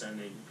 4%, and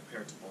they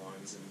compare it to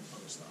bonds and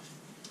other stuff.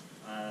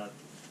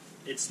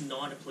 It's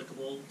not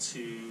applicable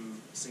to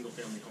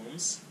single-family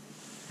homes.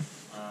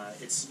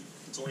 It's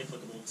only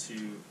applicable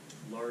to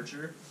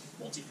larger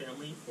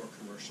multifamily or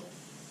commercial.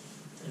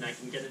 And I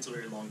can get into a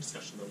very long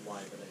discussion about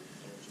why, but I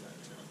won't do that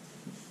right now.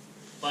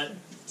 But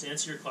to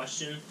answer your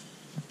question,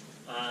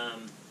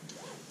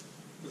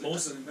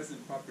 As an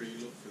investment property,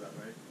 you look for that,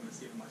 right? You want to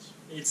see how much.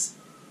 it's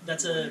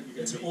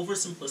an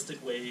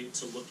oversimplistic way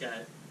to look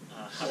at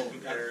how to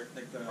compare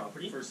like the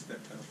property. first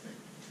step kind of thing.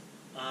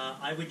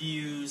 I would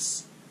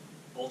use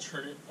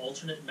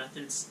alternate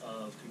methods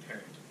of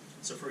comparing.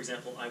 So, for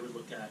example, I would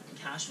look at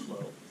cash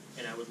flow,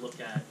 and I would look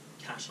at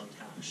cash on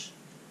cash.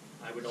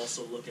 I would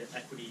also look at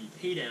equity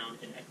pay down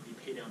and equity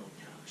pay down on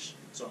cash.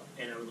 So,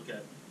 and I would look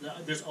at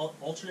there's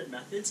alternate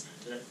methods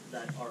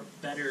that are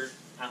better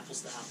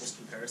apples to apples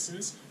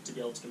comparisons to be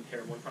able to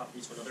compare one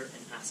property to another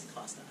and asset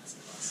class to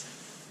asset class.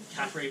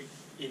 Cap rate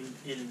in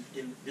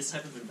this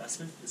type of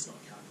investment is not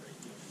cap rate.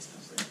 You don't use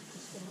cap rate.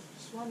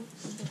 Just one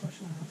simple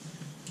question I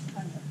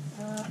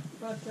have.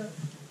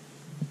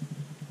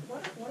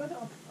 What are the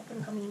up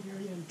and coming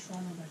area in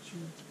Toronto that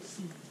you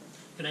see?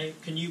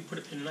 Can you put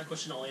a pin in that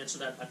question? I'll answer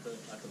that at the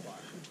bar.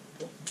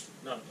 Cool.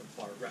 Not at the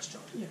bar,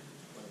 restaurant. Yeah.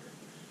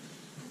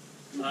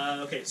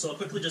 Whatever. Okay, so I'll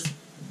quickly just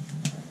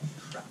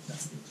crap.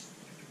 That's the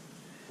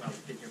wow.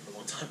 We've been here for a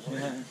long time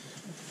already. Yeah.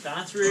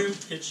 Bathroom,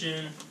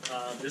 kitchen.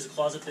 There's a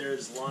closet there.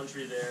 There's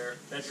laundry there.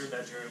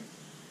 Bedroom.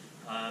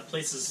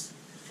 Place is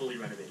fully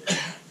renovated.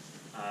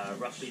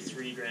 Roughly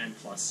 $3,000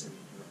 plus, and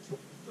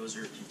those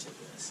are key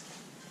takeaways.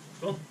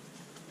 Cool.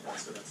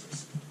 That's what that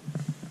says.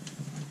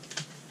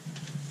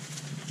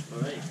 All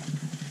right.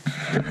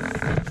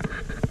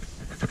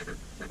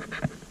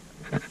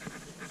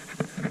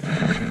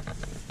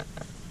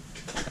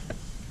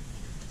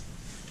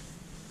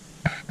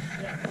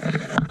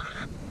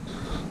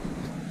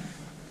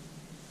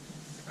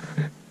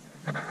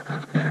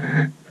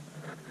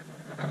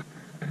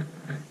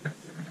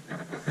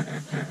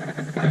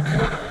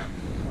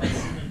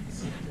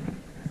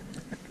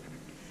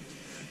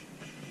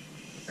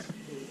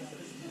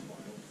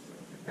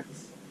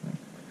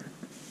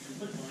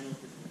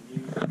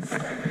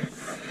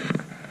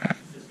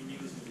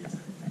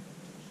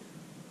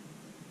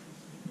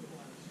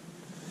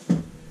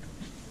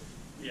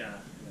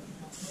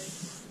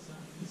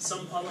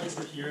 Some pot lights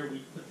were here. We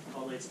put the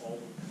pot lights all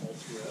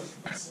throughout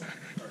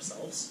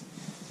ourselves.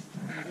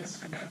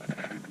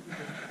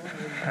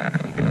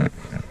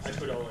 I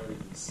put all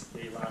LEDs.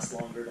 They last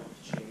longer. Don't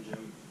have to change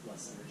them.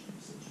 Less energy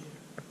usage.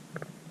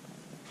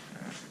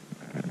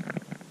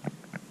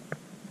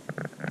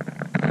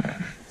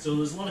 So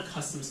there's a lot of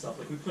custom stuff.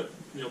 Like we put,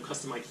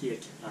 custom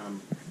IKEA,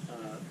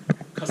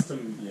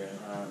 custom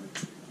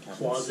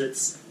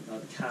closets,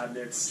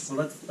 cabinets. So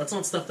that's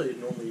not stuff that you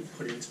normally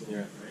put into it,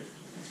 right?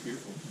 It's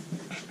beautiful.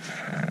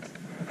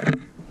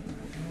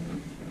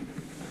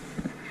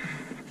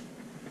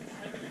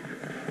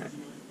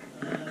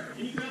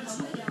 Can you grab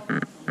some?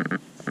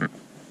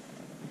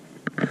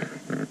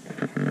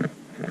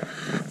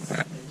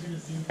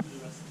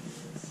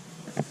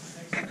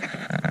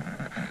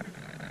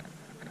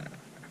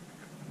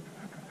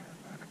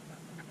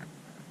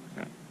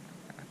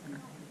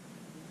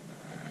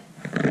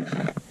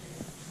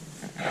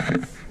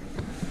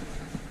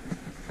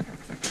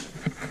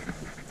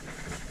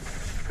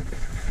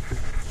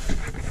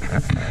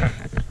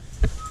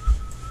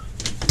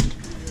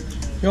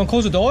 You want to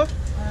close the door?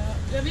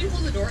 Yeah, maybe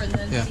close the door and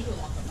then Yeah. see who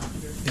lock them up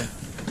here. Yeah.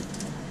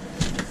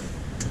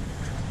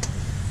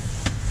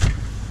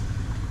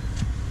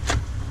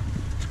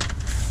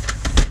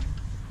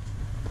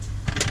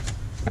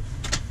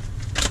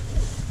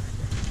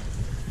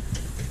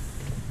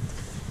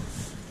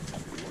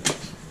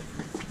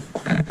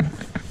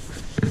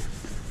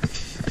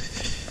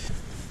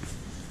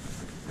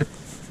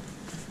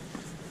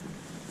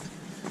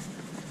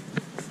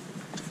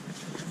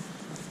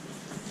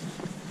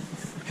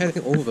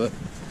 Heading over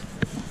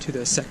to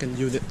the second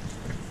unit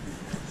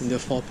in the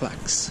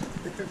fourplex.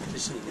 The air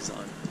conditioning is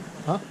on.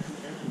 Huh? The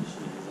air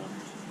conditioning is on.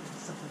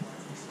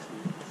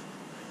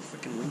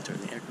 Freaking winter,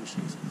 the air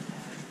conditioning is on.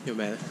 Yo,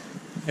 man,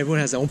 everyone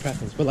has their own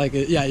preference, but like,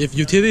 yeah, if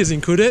utility is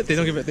included, they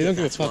don't give a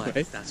fuck,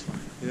 right? That's fine.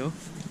 You know?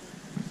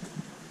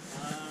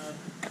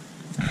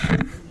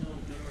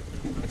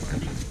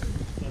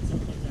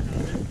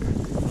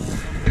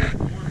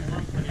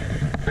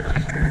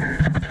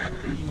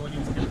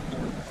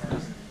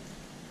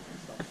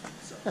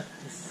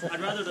 I'd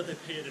rather that they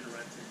pay it in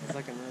rent. It's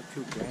like another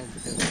 $2,000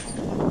 to get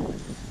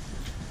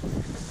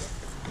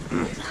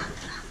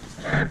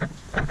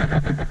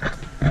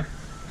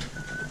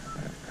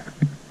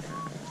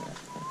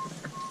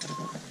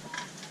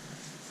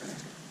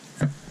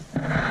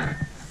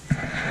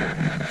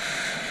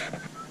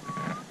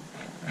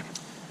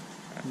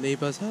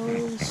neighbor's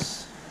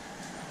house,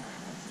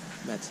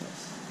 Matt's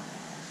house.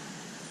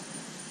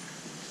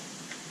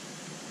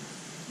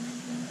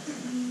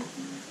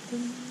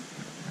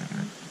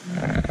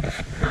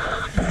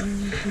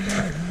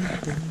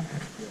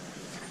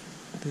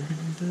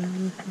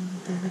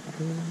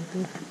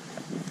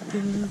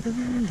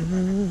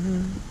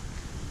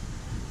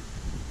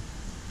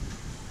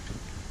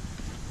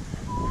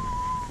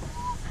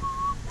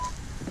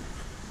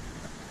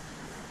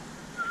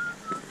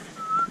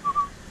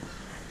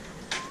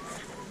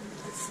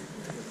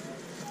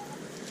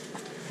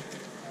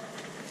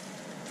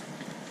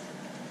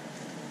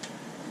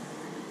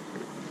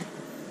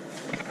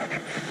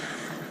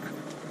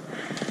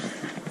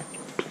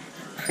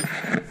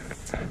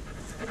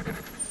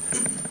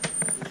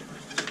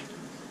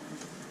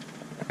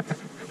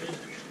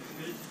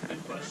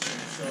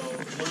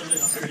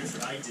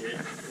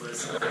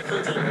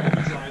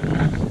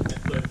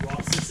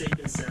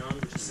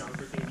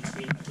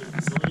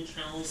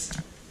 panels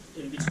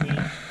in between,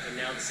 and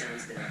now the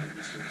sound's down in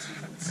between two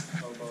vents.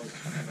 How about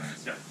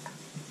vents? Yeah.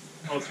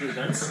 Oh, through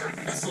vents?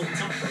 It's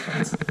not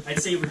perfect. I'd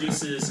say it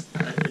reduces,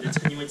 it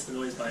attenuates the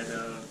noise by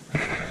the...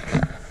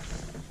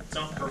 It's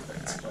not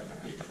perfect, but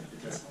it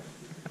does help.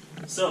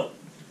 So,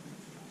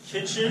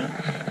 kitchen,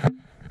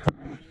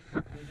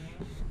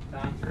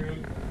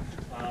 bathroom,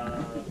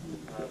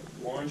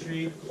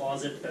 laundry,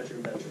 closet,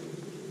 bedroom.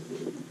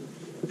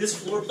 This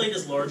floor plate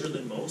is larger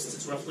than most.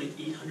 It's roughly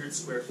 800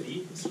 square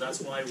feet, so that's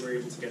why we're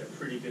able to get a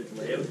pretty good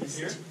layout in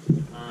here.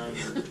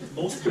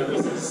 Most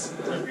houses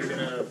that you're going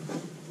to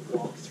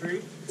walk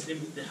through,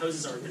 the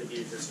houses aren't going to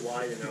be this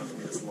wide and they're not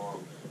going to be this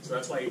long. So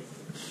that's why,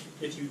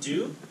 if you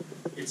do,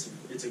 it's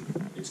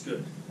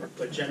good.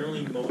 But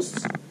generally,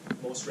 most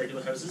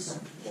regular houses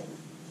won't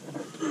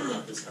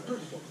have this kind of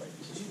floor plate.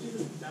 Did you do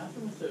the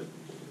bathroom with the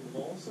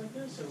walls like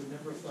this? I would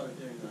never have thought of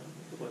doing that.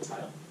 What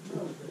tile?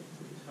 No,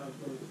 how it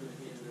goes through the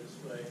heat in this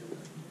way.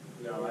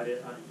 No, I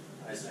didn't.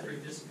 This is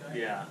this guy?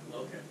 Yeah.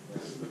 Okay.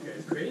 Okay.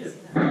 Creative.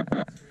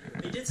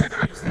 They did some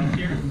creative stuff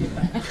here. It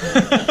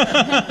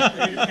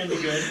can be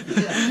good,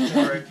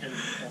 or it can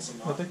also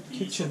not But the be so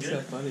kitchen's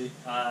good. so funny.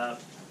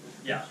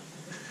 Yeah.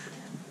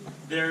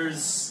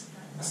 There's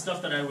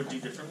stuff that I would do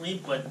differently,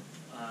 but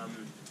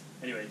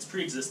anyway, it's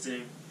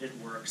pre-existing. It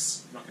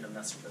works. I'm not going to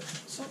mess with it.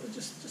 So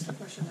just a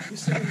question. You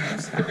said you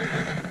use the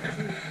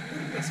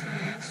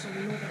experiment, so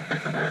we know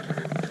that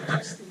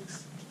those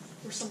things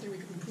or something we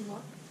could improve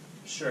on.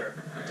 Sure.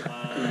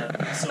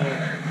 So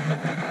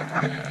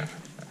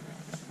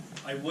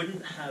I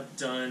wouldn't have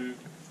done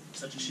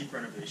such a cheap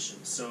renovation.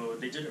 So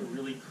they did a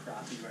really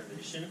crappy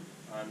renovation.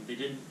 They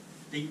didn't.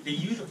 They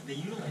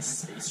utilized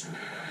space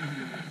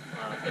really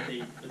well, but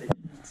they didn't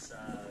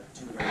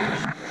do the renovation very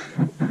well.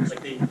 It's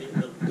like the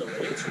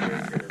layouts are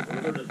very good. When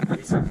we go to the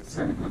basement,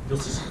 you'll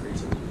see some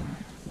creativity.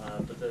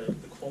 But the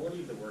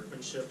quality of the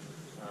workmanship,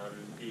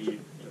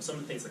 some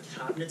of the things, the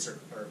cabinets are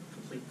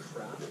complete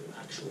crap.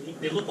 Actually,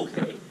 they look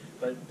okay,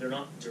 but they're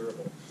not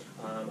durable.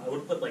 I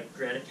would put like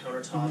granite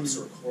countertops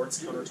or quartz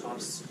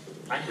countertops.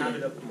 I have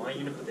it up in my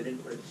unit, but they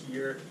didn't put it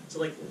here. So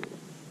like,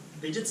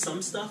 they did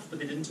some stuff, but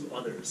they didn't do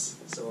others.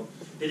 So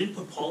they didn't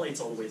put pawl lights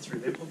all the way through.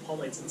 They put pawl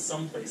lights in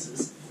some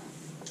places,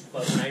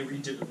 but when I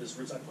redid this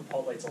roof, I put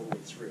pawl lights all the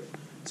way through.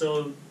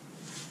 So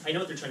I know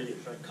what they're trying to do.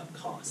 They're trying to cut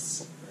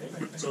costs,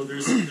 right? So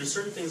there's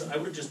certain things I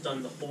would have just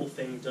done the whole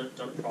thing, done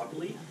it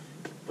properly,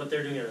 but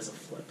they're doing it as a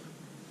flip.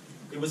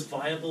 It was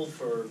viable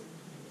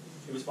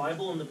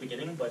in the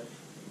beginning, but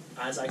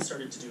as I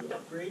started to do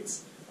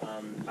upgrades,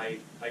 I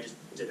just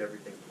did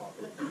everything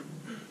properly.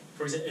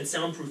 For example, it's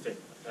soundproofing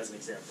as an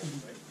example,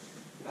 right?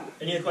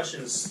 Any other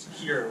questions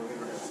here when we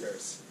go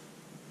downstairs?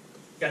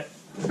 Okay.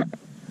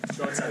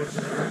 Go outside.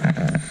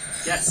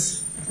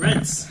 Yes.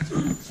 Rents.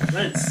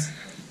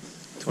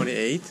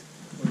 28.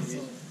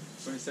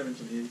 27,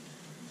 28.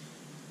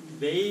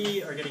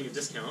 They are getting a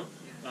discount.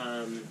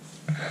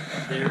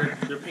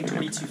 They're paying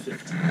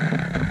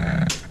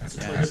 $2,250. So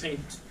Yes.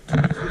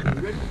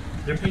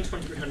 they're paying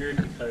 $2,300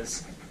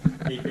 because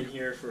they've been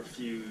here for a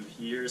few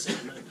years.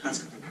 In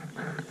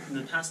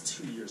the past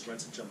 2 years,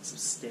 rents have jumped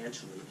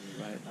substantially.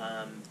 Right.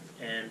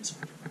 And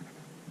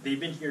they've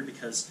been here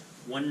because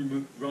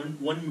one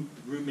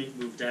roommate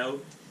moved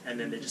out, and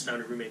then they just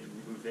found a roommate to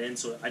move in.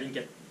 So I didn't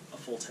get a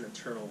full tenant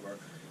turnover.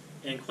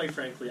 And quite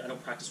frankly, I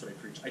don't practice what I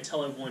preach. I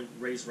tell everyone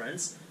raise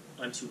rents.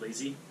 I'm too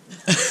lazy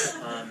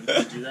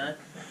to do that.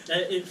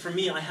 For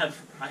me, I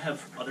have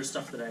other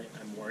stuff that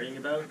I'm worrying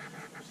about.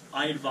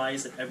 I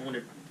advise that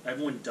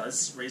everyone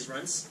does raise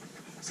rents.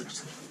 So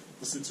just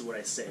listen to what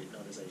I say,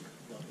 not as I.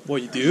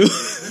 What you do?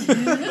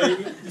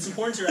 But it's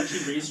important to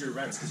actually raise your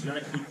rents because you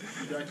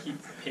gotta keep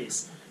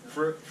pace.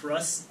 For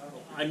us,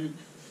 I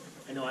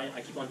know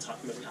I keep on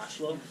talking about cash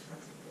flow.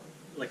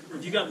 Like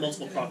if you got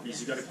multiple properties,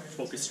 you got to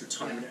focus your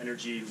time and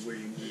energy where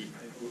you need,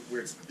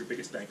 where it's your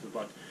biggest bang for the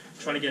buck.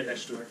 Trying to get an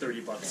extra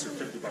 $30 or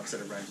 $50 out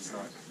of rent is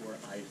not where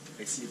I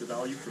see the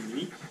value for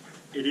me.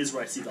 It is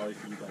where I see value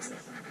for you guys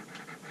though.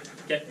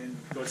 Okay,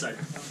 go inside.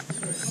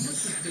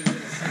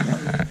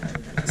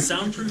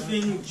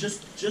 Soundproofing,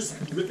 just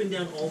ripping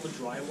down all the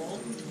drywall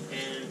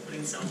and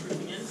putting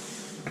soundproofing in.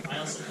 I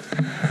also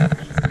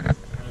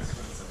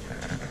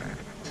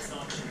it's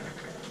not cheap.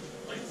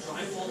 Like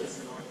drywall is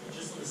not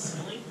just on the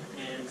ceiling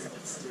and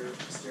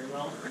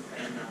stairwell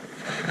and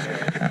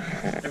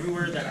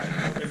everywhere that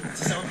to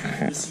soundproof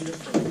this unit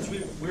from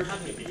we're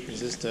having a baby. Is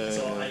this the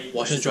So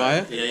wash and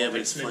dryer? Yeah, but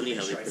it's funny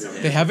how they put it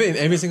in. They have it in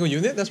every single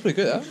unit? That's pretty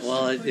good, huh?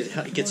 Well,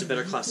 it gets a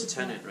better class of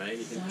tenant, right?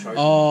 You can charge.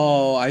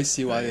 Oh, I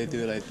see why they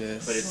do it like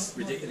this. But it's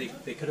ridiculous.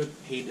 They could have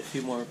paid a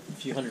few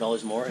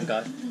 $100 more and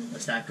got a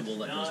stackable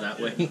that goes that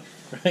way,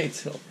 right?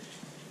 So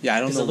Yeah, I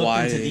don't know look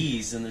why. into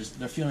these, and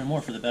they're $100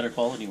 more for the better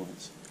quality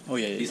ones. Oh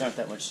yeah, These yeah. aren't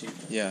that much cheaper.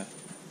 Yeah.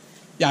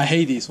 Yeah, I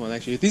hate these one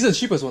actually. These are the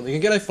cheapest one. You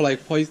can get it for like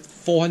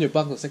 $400 or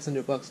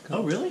 $600.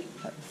 Oh really?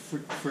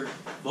 For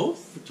both?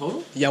 For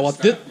total? Yeah, well,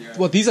 Yeah.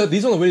 these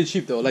ones are really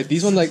cheap though. Like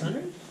these one, like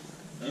 600?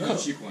 You got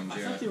cheap ones, I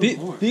yeah. thought they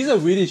were more. these are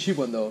really cheap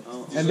one though,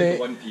 Oh. These and are they the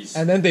one piece.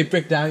 and then they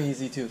break down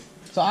easy too.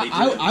 So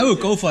I would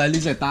go for at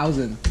least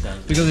 1,000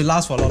 because it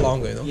lasts for a lot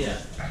longer, you know. Yeah.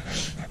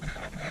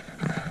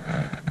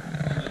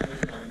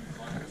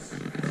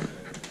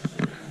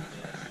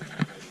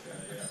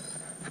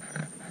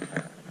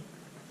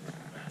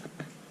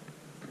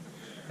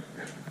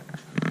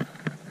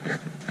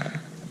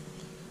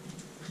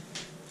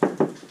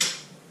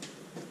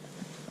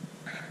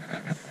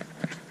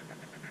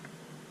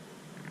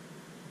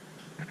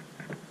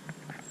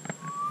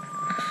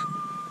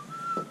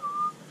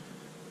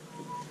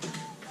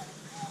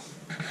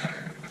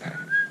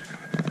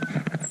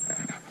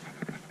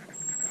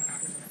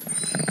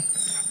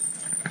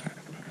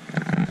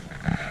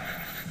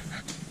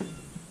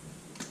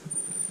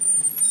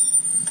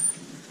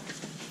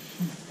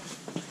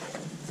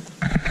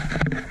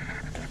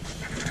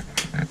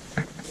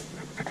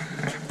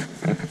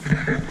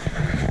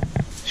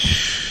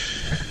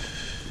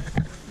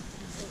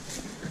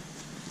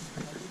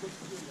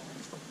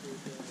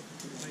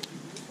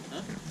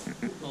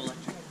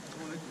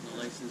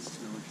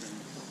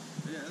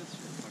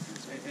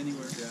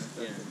 Anywhere.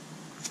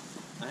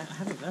 I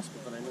have a Vespa,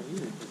 but I know you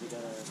because you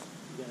gotta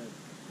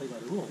play by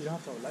the rules. You don't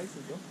have to have a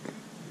license, though.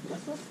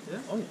 Vespa? Yeah.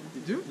 Oh yeah.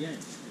 You do? Yeah.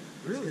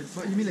 Really?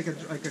 But you mean like a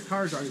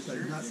car driver's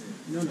license,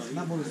 not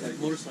Not motorcycle.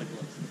 Motorcycle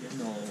license.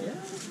 Yeah.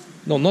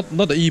 No,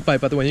 not the e-bike,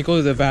 but when you go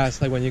to the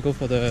VAS, like when you go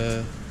for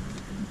the.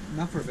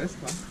 Not for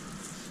Vespa.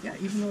 Yeah,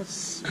 even though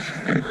it's. I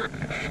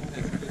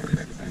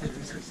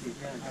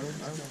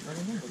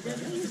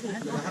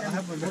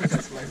have my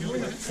motorcycle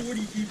license.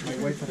 40 people My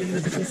wife in the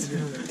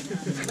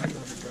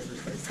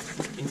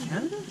In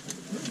Canada? Yeah,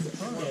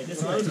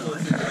 that's what I know.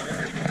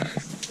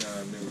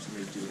 There was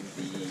somebody doing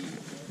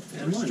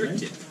the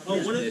Restricted. Oh,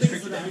 one of the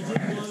things that I did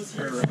was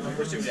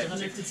restricted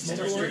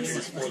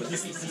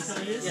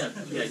Yeah,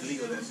 yeah,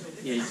 legal.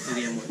 Yeah, you see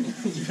the M word.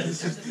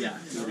 Yeah,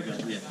 you would have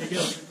got, yeah. There you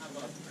go.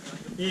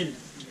 In.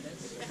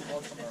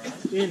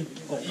 In.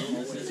 Oh,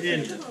 in.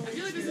 I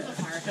feel like this is a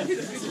park.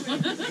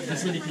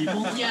 This many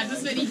people? Yeah,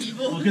 this many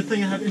people. Well, good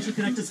thing I have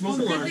interconnected smoke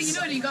Good thing alarms. you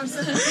know when you come to.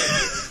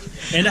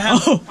 And I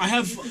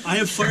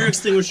have fire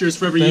extinguishers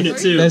for every unit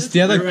too. There's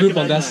the other I group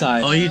on recommend that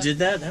side. Oh, you did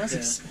that? That's Yeah.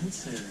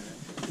 expensive.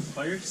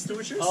 Fire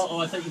extinguishers? Oh,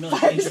 I thought you meant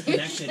like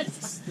interconnected.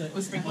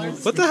 With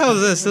sprinklers. What the hell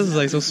is this? This is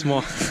like so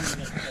small.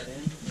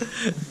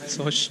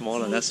 So much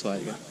smaller, that's why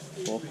you got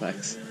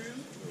 4-plex. And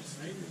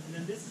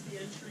then this is the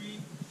entry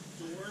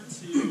door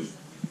to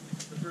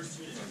the first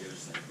unit.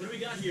 What do we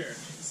got here?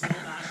 Small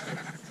bathroom.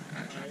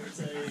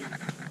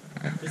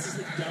 This is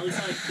the galley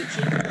side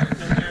kitchen.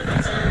 And there,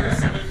 these are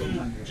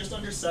just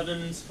under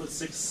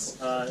 7'6",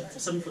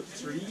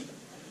 7'3"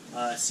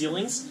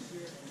 ceilings.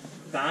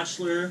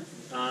 Bachelor,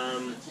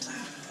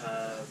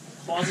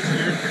 closet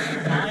here.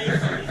 I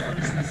fully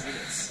furnished these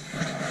units.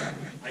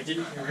 I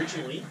didn't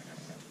originally.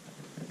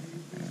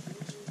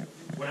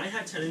 When I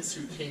had tenants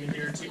who came in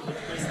here to take a look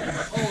at the place, they were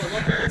like, "Oh, I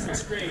love the place.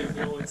 It's great. You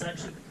know, it's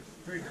actually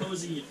very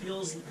cozy. It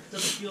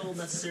doesn't feel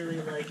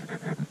necessarily like,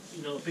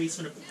 you know, a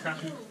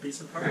crappy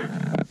basement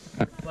apartment."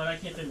 But I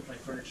can't fit my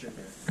furniture in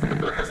here.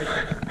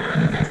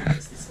 They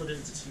split it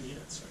into 2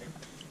 units, right?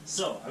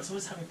 So I was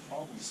always having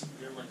problems.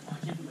 They're like, "Oh, I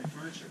can't fit my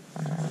furniture." I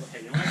was like, "Okay,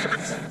 you know what?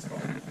 That's a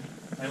problem."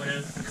 I went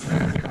out,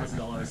 spent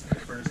 $50,000 to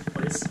furnish the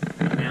place.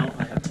 And now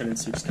I have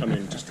tenants who just come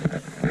in just to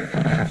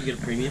You get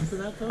a premium for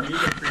that though? you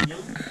get a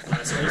premium.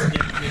 So I used to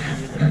get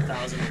maybe like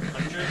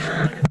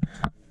 1,100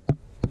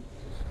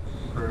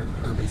 per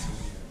basement.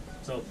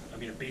 So I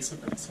mean a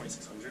basement that was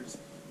 2,600 is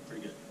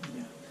pretty good.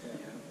 Yeah.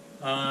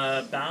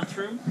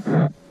 Bathroom.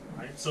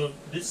 Right. So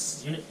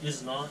this unit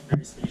is not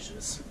very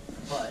spacious,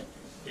 but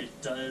it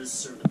does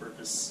serve the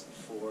purpose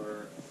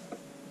for a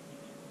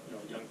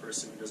young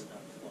person who doesn't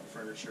have a lot of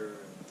furniture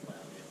and what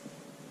have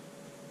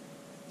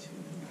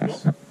you. Well,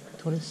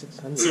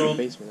 2,600 So-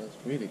 basement, that's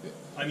really good.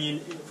 I mean,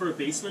 for a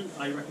basement,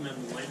 I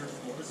recommend lighter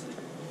floors. So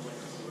lighter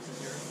floors in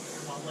here.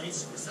 Hot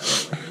lights for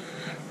satellite lighting.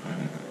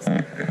 So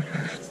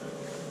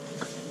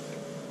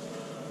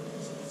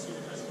this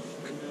unit has a bunch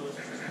of windows,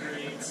 which is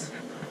great.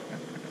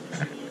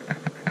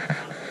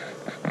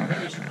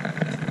 Ventilation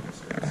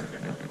so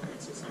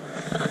it's not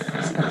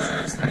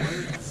super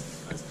standard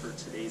as per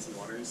today's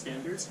modern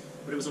standards,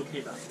 but it was okay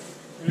back then.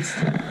 And it's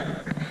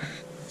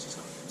just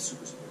not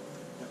super.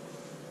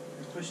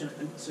 Question.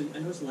 So I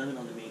noticed laminate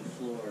on the main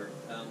floor.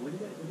 What do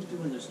you do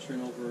when there's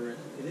turnover?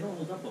 They don't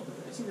hold up well, but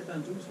I see the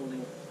bamboo's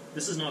holding up.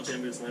 This is not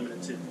bamboo, it's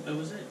laminate too. Oh,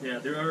 was it? Yeah,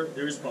 there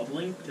is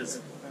bubbling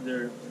because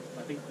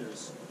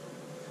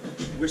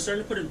we're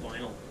starting to put in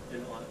vinyl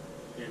in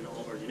all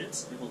of our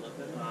units. They hold up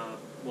better.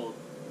 Well,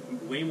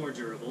 way more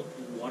durable,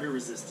 water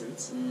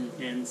resistant,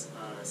 and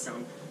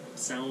sound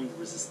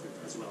resistant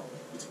as well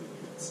between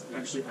units. It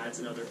actually adds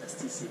another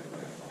STC.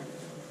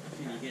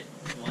 Can you get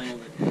vinyl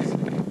that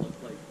doesn't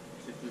look like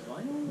 50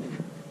 vinyl?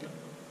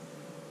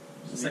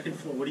 The second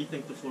floor. What do you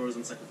think the floor is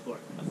on the second floor?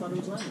 I thought it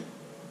was laminate.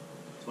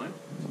 It's fine.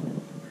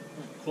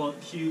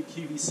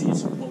 QVC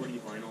is quality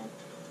vinyl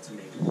to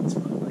make. It's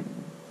probably like,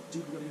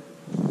 dude, what are you?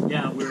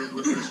 Yeah, we're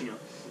finishing up.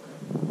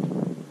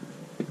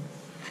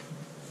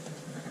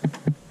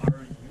 Our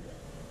unit.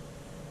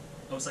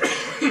 Oh, second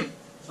floor.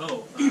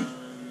 Oh,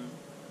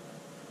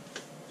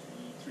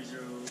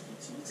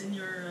 It's in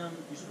your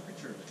you took a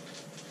picture of it.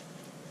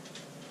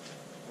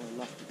 I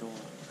locked the door.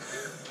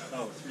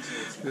 Oh,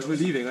 302. We were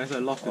leaving, I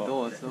said lock the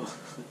door, okay. so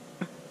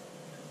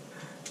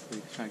we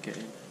try and get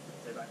in.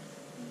 Stay back.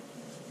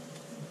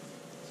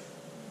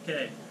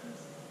 Okay.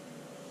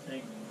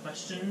 Any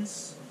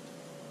questions?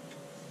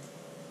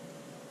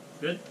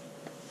 Good?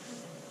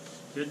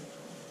 Good?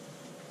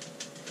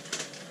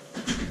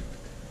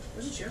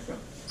 Where's the chair from?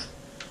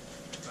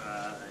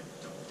 I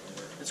don't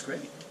remember. It's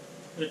great.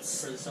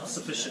 It's For the size,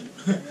 sufficient.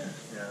 Yeah.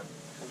 Yeah.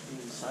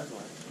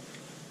 Size-wise.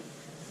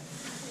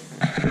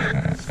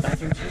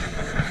 Bathroom chair.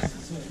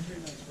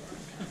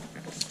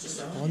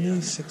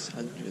 Only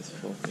 600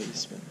 for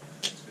basement.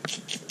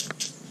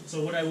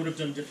 So what I would have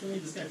done differently,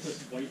 this guy put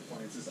white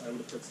appliances, I would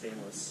have put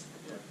stainless.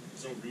 Yeah,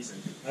 there's no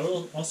reason. I would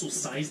have also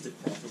sized it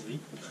properly.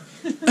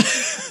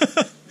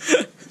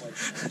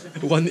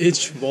 1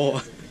 inch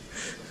more.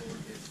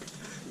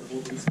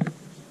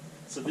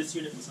 So this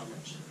unit was how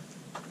much?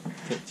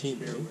 13.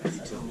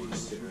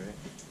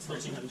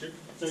 1300.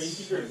 So you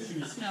keep your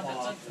shoes No, but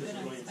off it's if like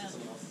you're going good into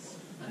someone else's.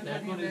 And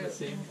that one is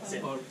the same.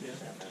 Same. Or, yeah.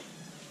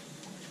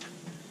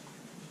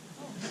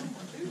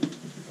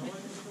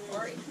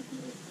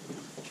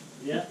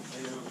 Yeah.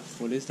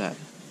 What is that?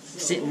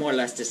 More or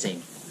less the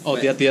same. Oh,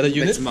 But- the other but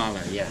unit?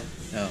 smaller, yeah.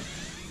 Oh.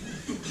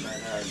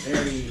 But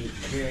very,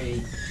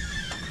 very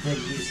good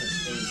use of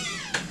space.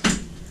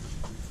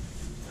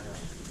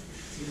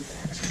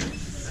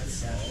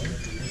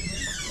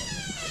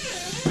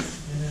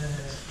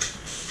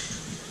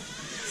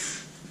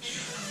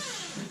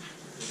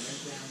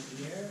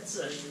 It's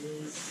a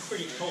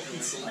pretty healthy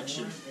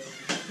selection.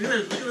 Look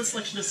at the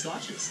selection of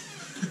scotches.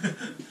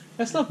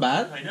 That's not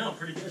bad. I know,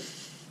 pretty good.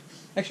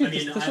 Actually, I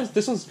mean,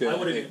 this one's good. I I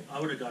would think.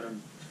 have got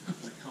them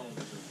like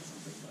television or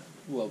something, but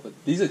Well, but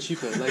these are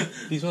cheaper. Like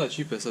these ones are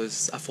cheaper, so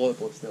it's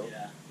affordable still.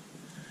 yeah.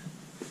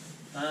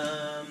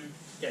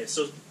 Okay,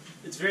 so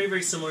it's very,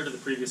 very similar to the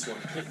previous one.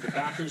 The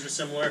bathrooms are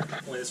similar,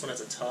 only this one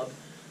has a tub.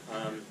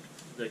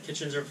 The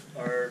kitchens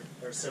are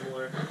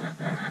similar.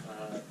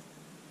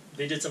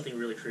 They did something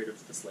really creative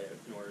with this layout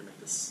in order to make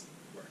this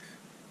work.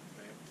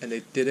 Right? And they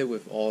did it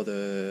with all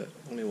the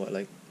only what,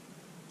 like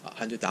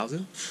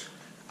 100,000?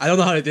 I don't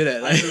know how they did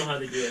it. I Like, don't know how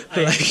they do it.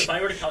 like- If I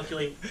were to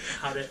calculate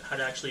how to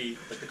actually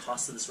like the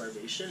cost of this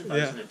renovation, if I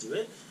was Yeah. going to do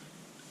it,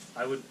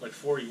 I would like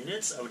 4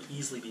 units. I would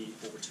easily be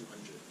over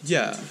 200.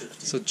 yeah.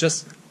 250. So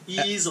just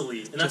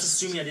Easily, and that's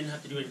just- assuming I didn't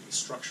have to do anything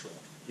structural,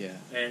 yeah.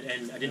 and I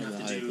didn't I don't have know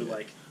to how do they did it.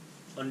 like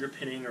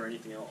underpinning or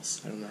anything else.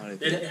 I don't know how they It,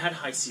 did it it. had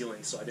high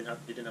ceilings, so they didn't have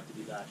to do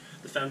that.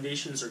 The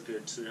foundations are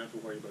good, so you don't have to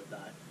worry about that.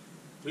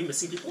 Are we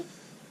missing people?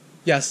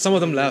 Yeah, some of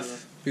them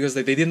left because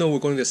they didn't know we were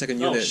going to the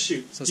second Oh, unit.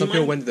 shoot. So Do some you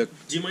people mind- went to the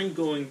Do you mind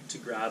going to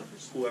grab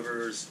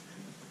whoever's?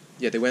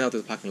 they went out to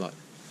the parking lot.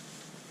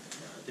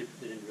 They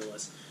didn't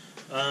realize.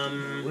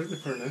 Where's the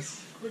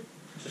furnace?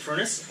 The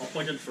furnace. I'll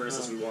point at the furnace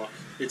as we walk.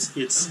 It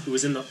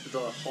was in the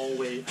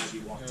hallway as we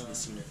walked to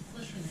this unit.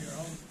 Question here,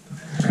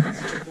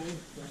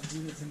 both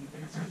units in the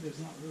basement, there's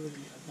not really a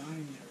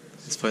dining area.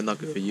 It's probably not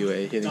good for you, eh?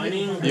 Hitting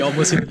Dining it. You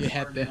almost hit your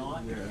head are there.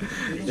 not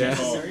Yeah,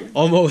 necessary.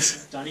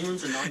 almost. Dining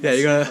rooms are not Yeah,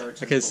 you necessary gotta.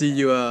 for I can see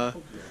you.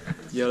 typical-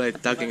 You're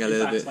like ducking a In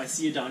little fact, bit. if I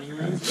see a dining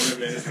room,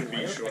 whatever it is, in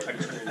my short.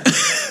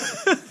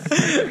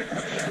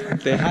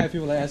 They hire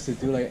people like us to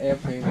do like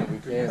airplane and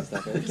repair and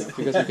stuff, eh?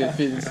 Because we can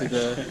fit into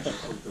the.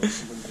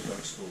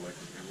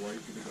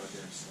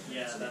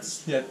 Yeah,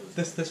 that's. Yeah,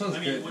 this one's I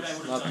mean, good. what I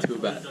would have Not done, too I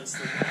would have bad. done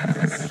sleep.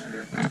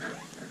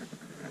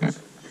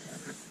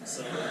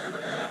 So,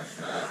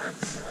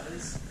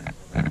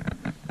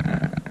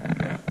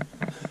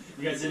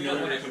 you guys didn't know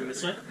they were coming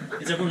this way?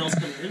 Is everyone else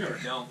coming in or?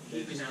 No.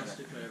 You can ask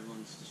it, but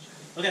everyone's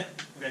just. Okay.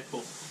 Okay.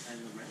 Cool. And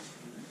the rent.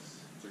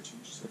 13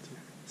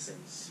 Same.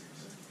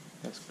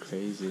 That's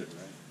crazy.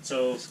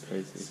 So, That's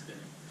crazy.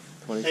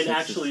 26 and is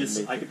actually, I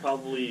amazing. could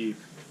probably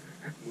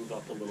move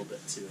up a little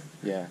bit too.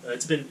 Yeah.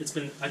 It's been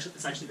actually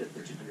been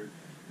 1,300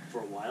 for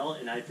a while,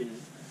 and I've been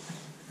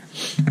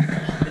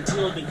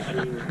until I've been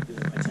cutting with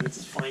my tenants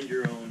is find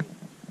your own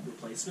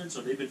replacement.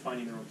 So they've been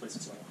finding their own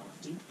replacements, so I don't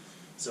have to.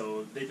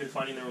 So they've been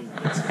finding their own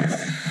replacements.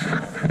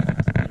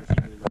 They're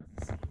keeping them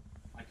the same.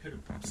 I could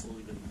have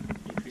slowly been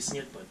increasing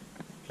it, but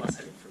plus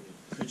heading for me.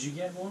 Could you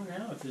get more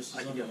now if this is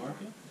I can on the get more.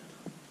 market?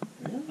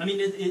 I mean,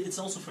 it's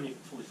also fully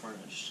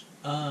furnished.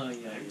 Oh,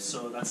 yeah, yeah.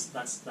 So that's the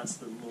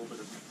little bit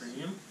of the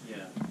premium.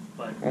 Yeah.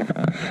 But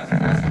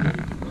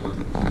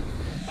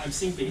I'm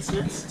seeing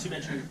basements, two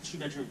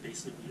bedroom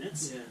basement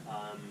units, Yeah.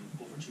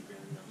 over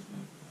 $2,000 now.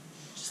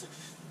 Just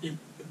like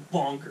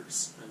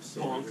bonkers,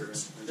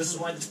 bonkers. This is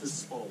why this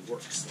business model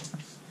works.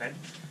 Okay.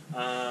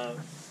 I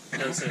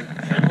was saying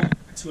panel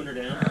 200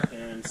 amp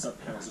and sub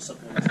panels or sub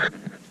panels.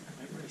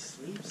 Everybody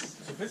sleeps.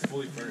 So if it's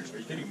fully furnished, are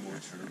you getting more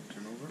turnover?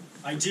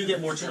 I do get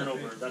more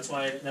turnover. That's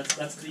why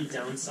that's the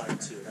downside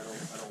to it. I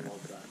don't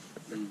love that.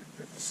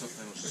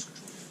 Sub-panels just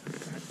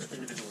control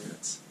Individual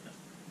units. Yeah.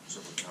 so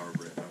the power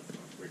break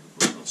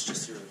breaker. It's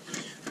just your.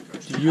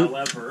 Do you-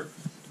 However,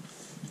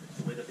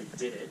 the way that they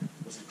did it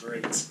was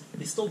great.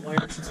 They still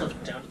wired some stuff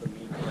down to the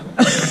main panel,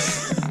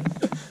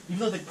 even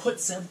though they put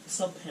sub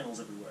panels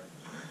everywhere.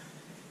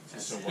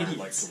 So why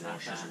like the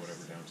washers or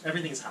whatever downstairs?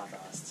 Everything's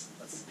half-assed.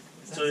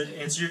 So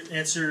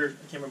answer,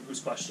 I can't remember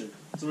whose question.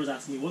 Someone was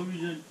asking me, what would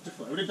you do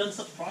differently? I would have done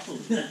stuff properly.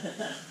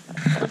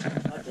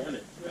 God damn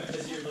it.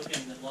 Because you're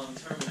looking at long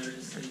term, they're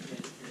just thinking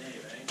today,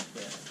 right?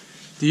 Yeah.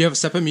 Do you have a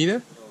separate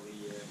meter?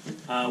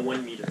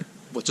 1 meter.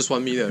 Well, just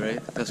 1 meter,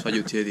 right? That's why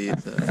utility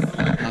is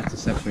have to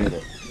separate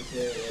it.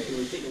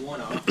 We take the one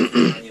off, and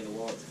the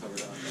wall is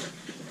covered up.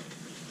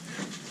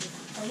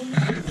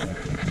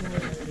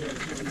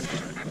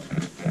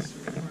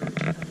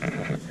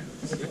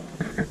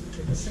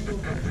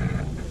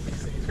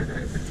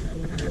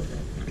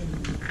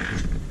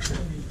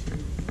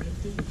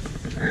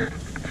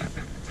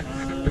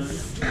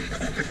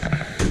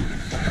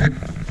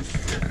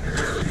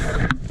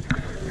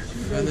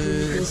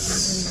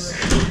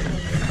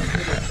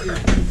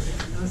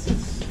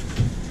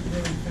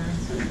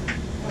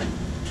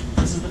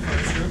 This is the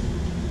first room.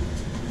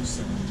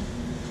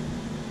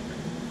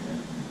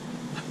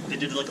 They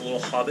did like a little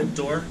hobbit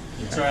door.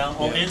 Sorry,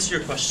 I'll answer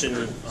your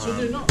question. So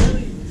they're not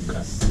really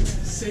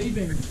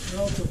saving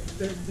relative.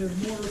 They're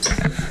more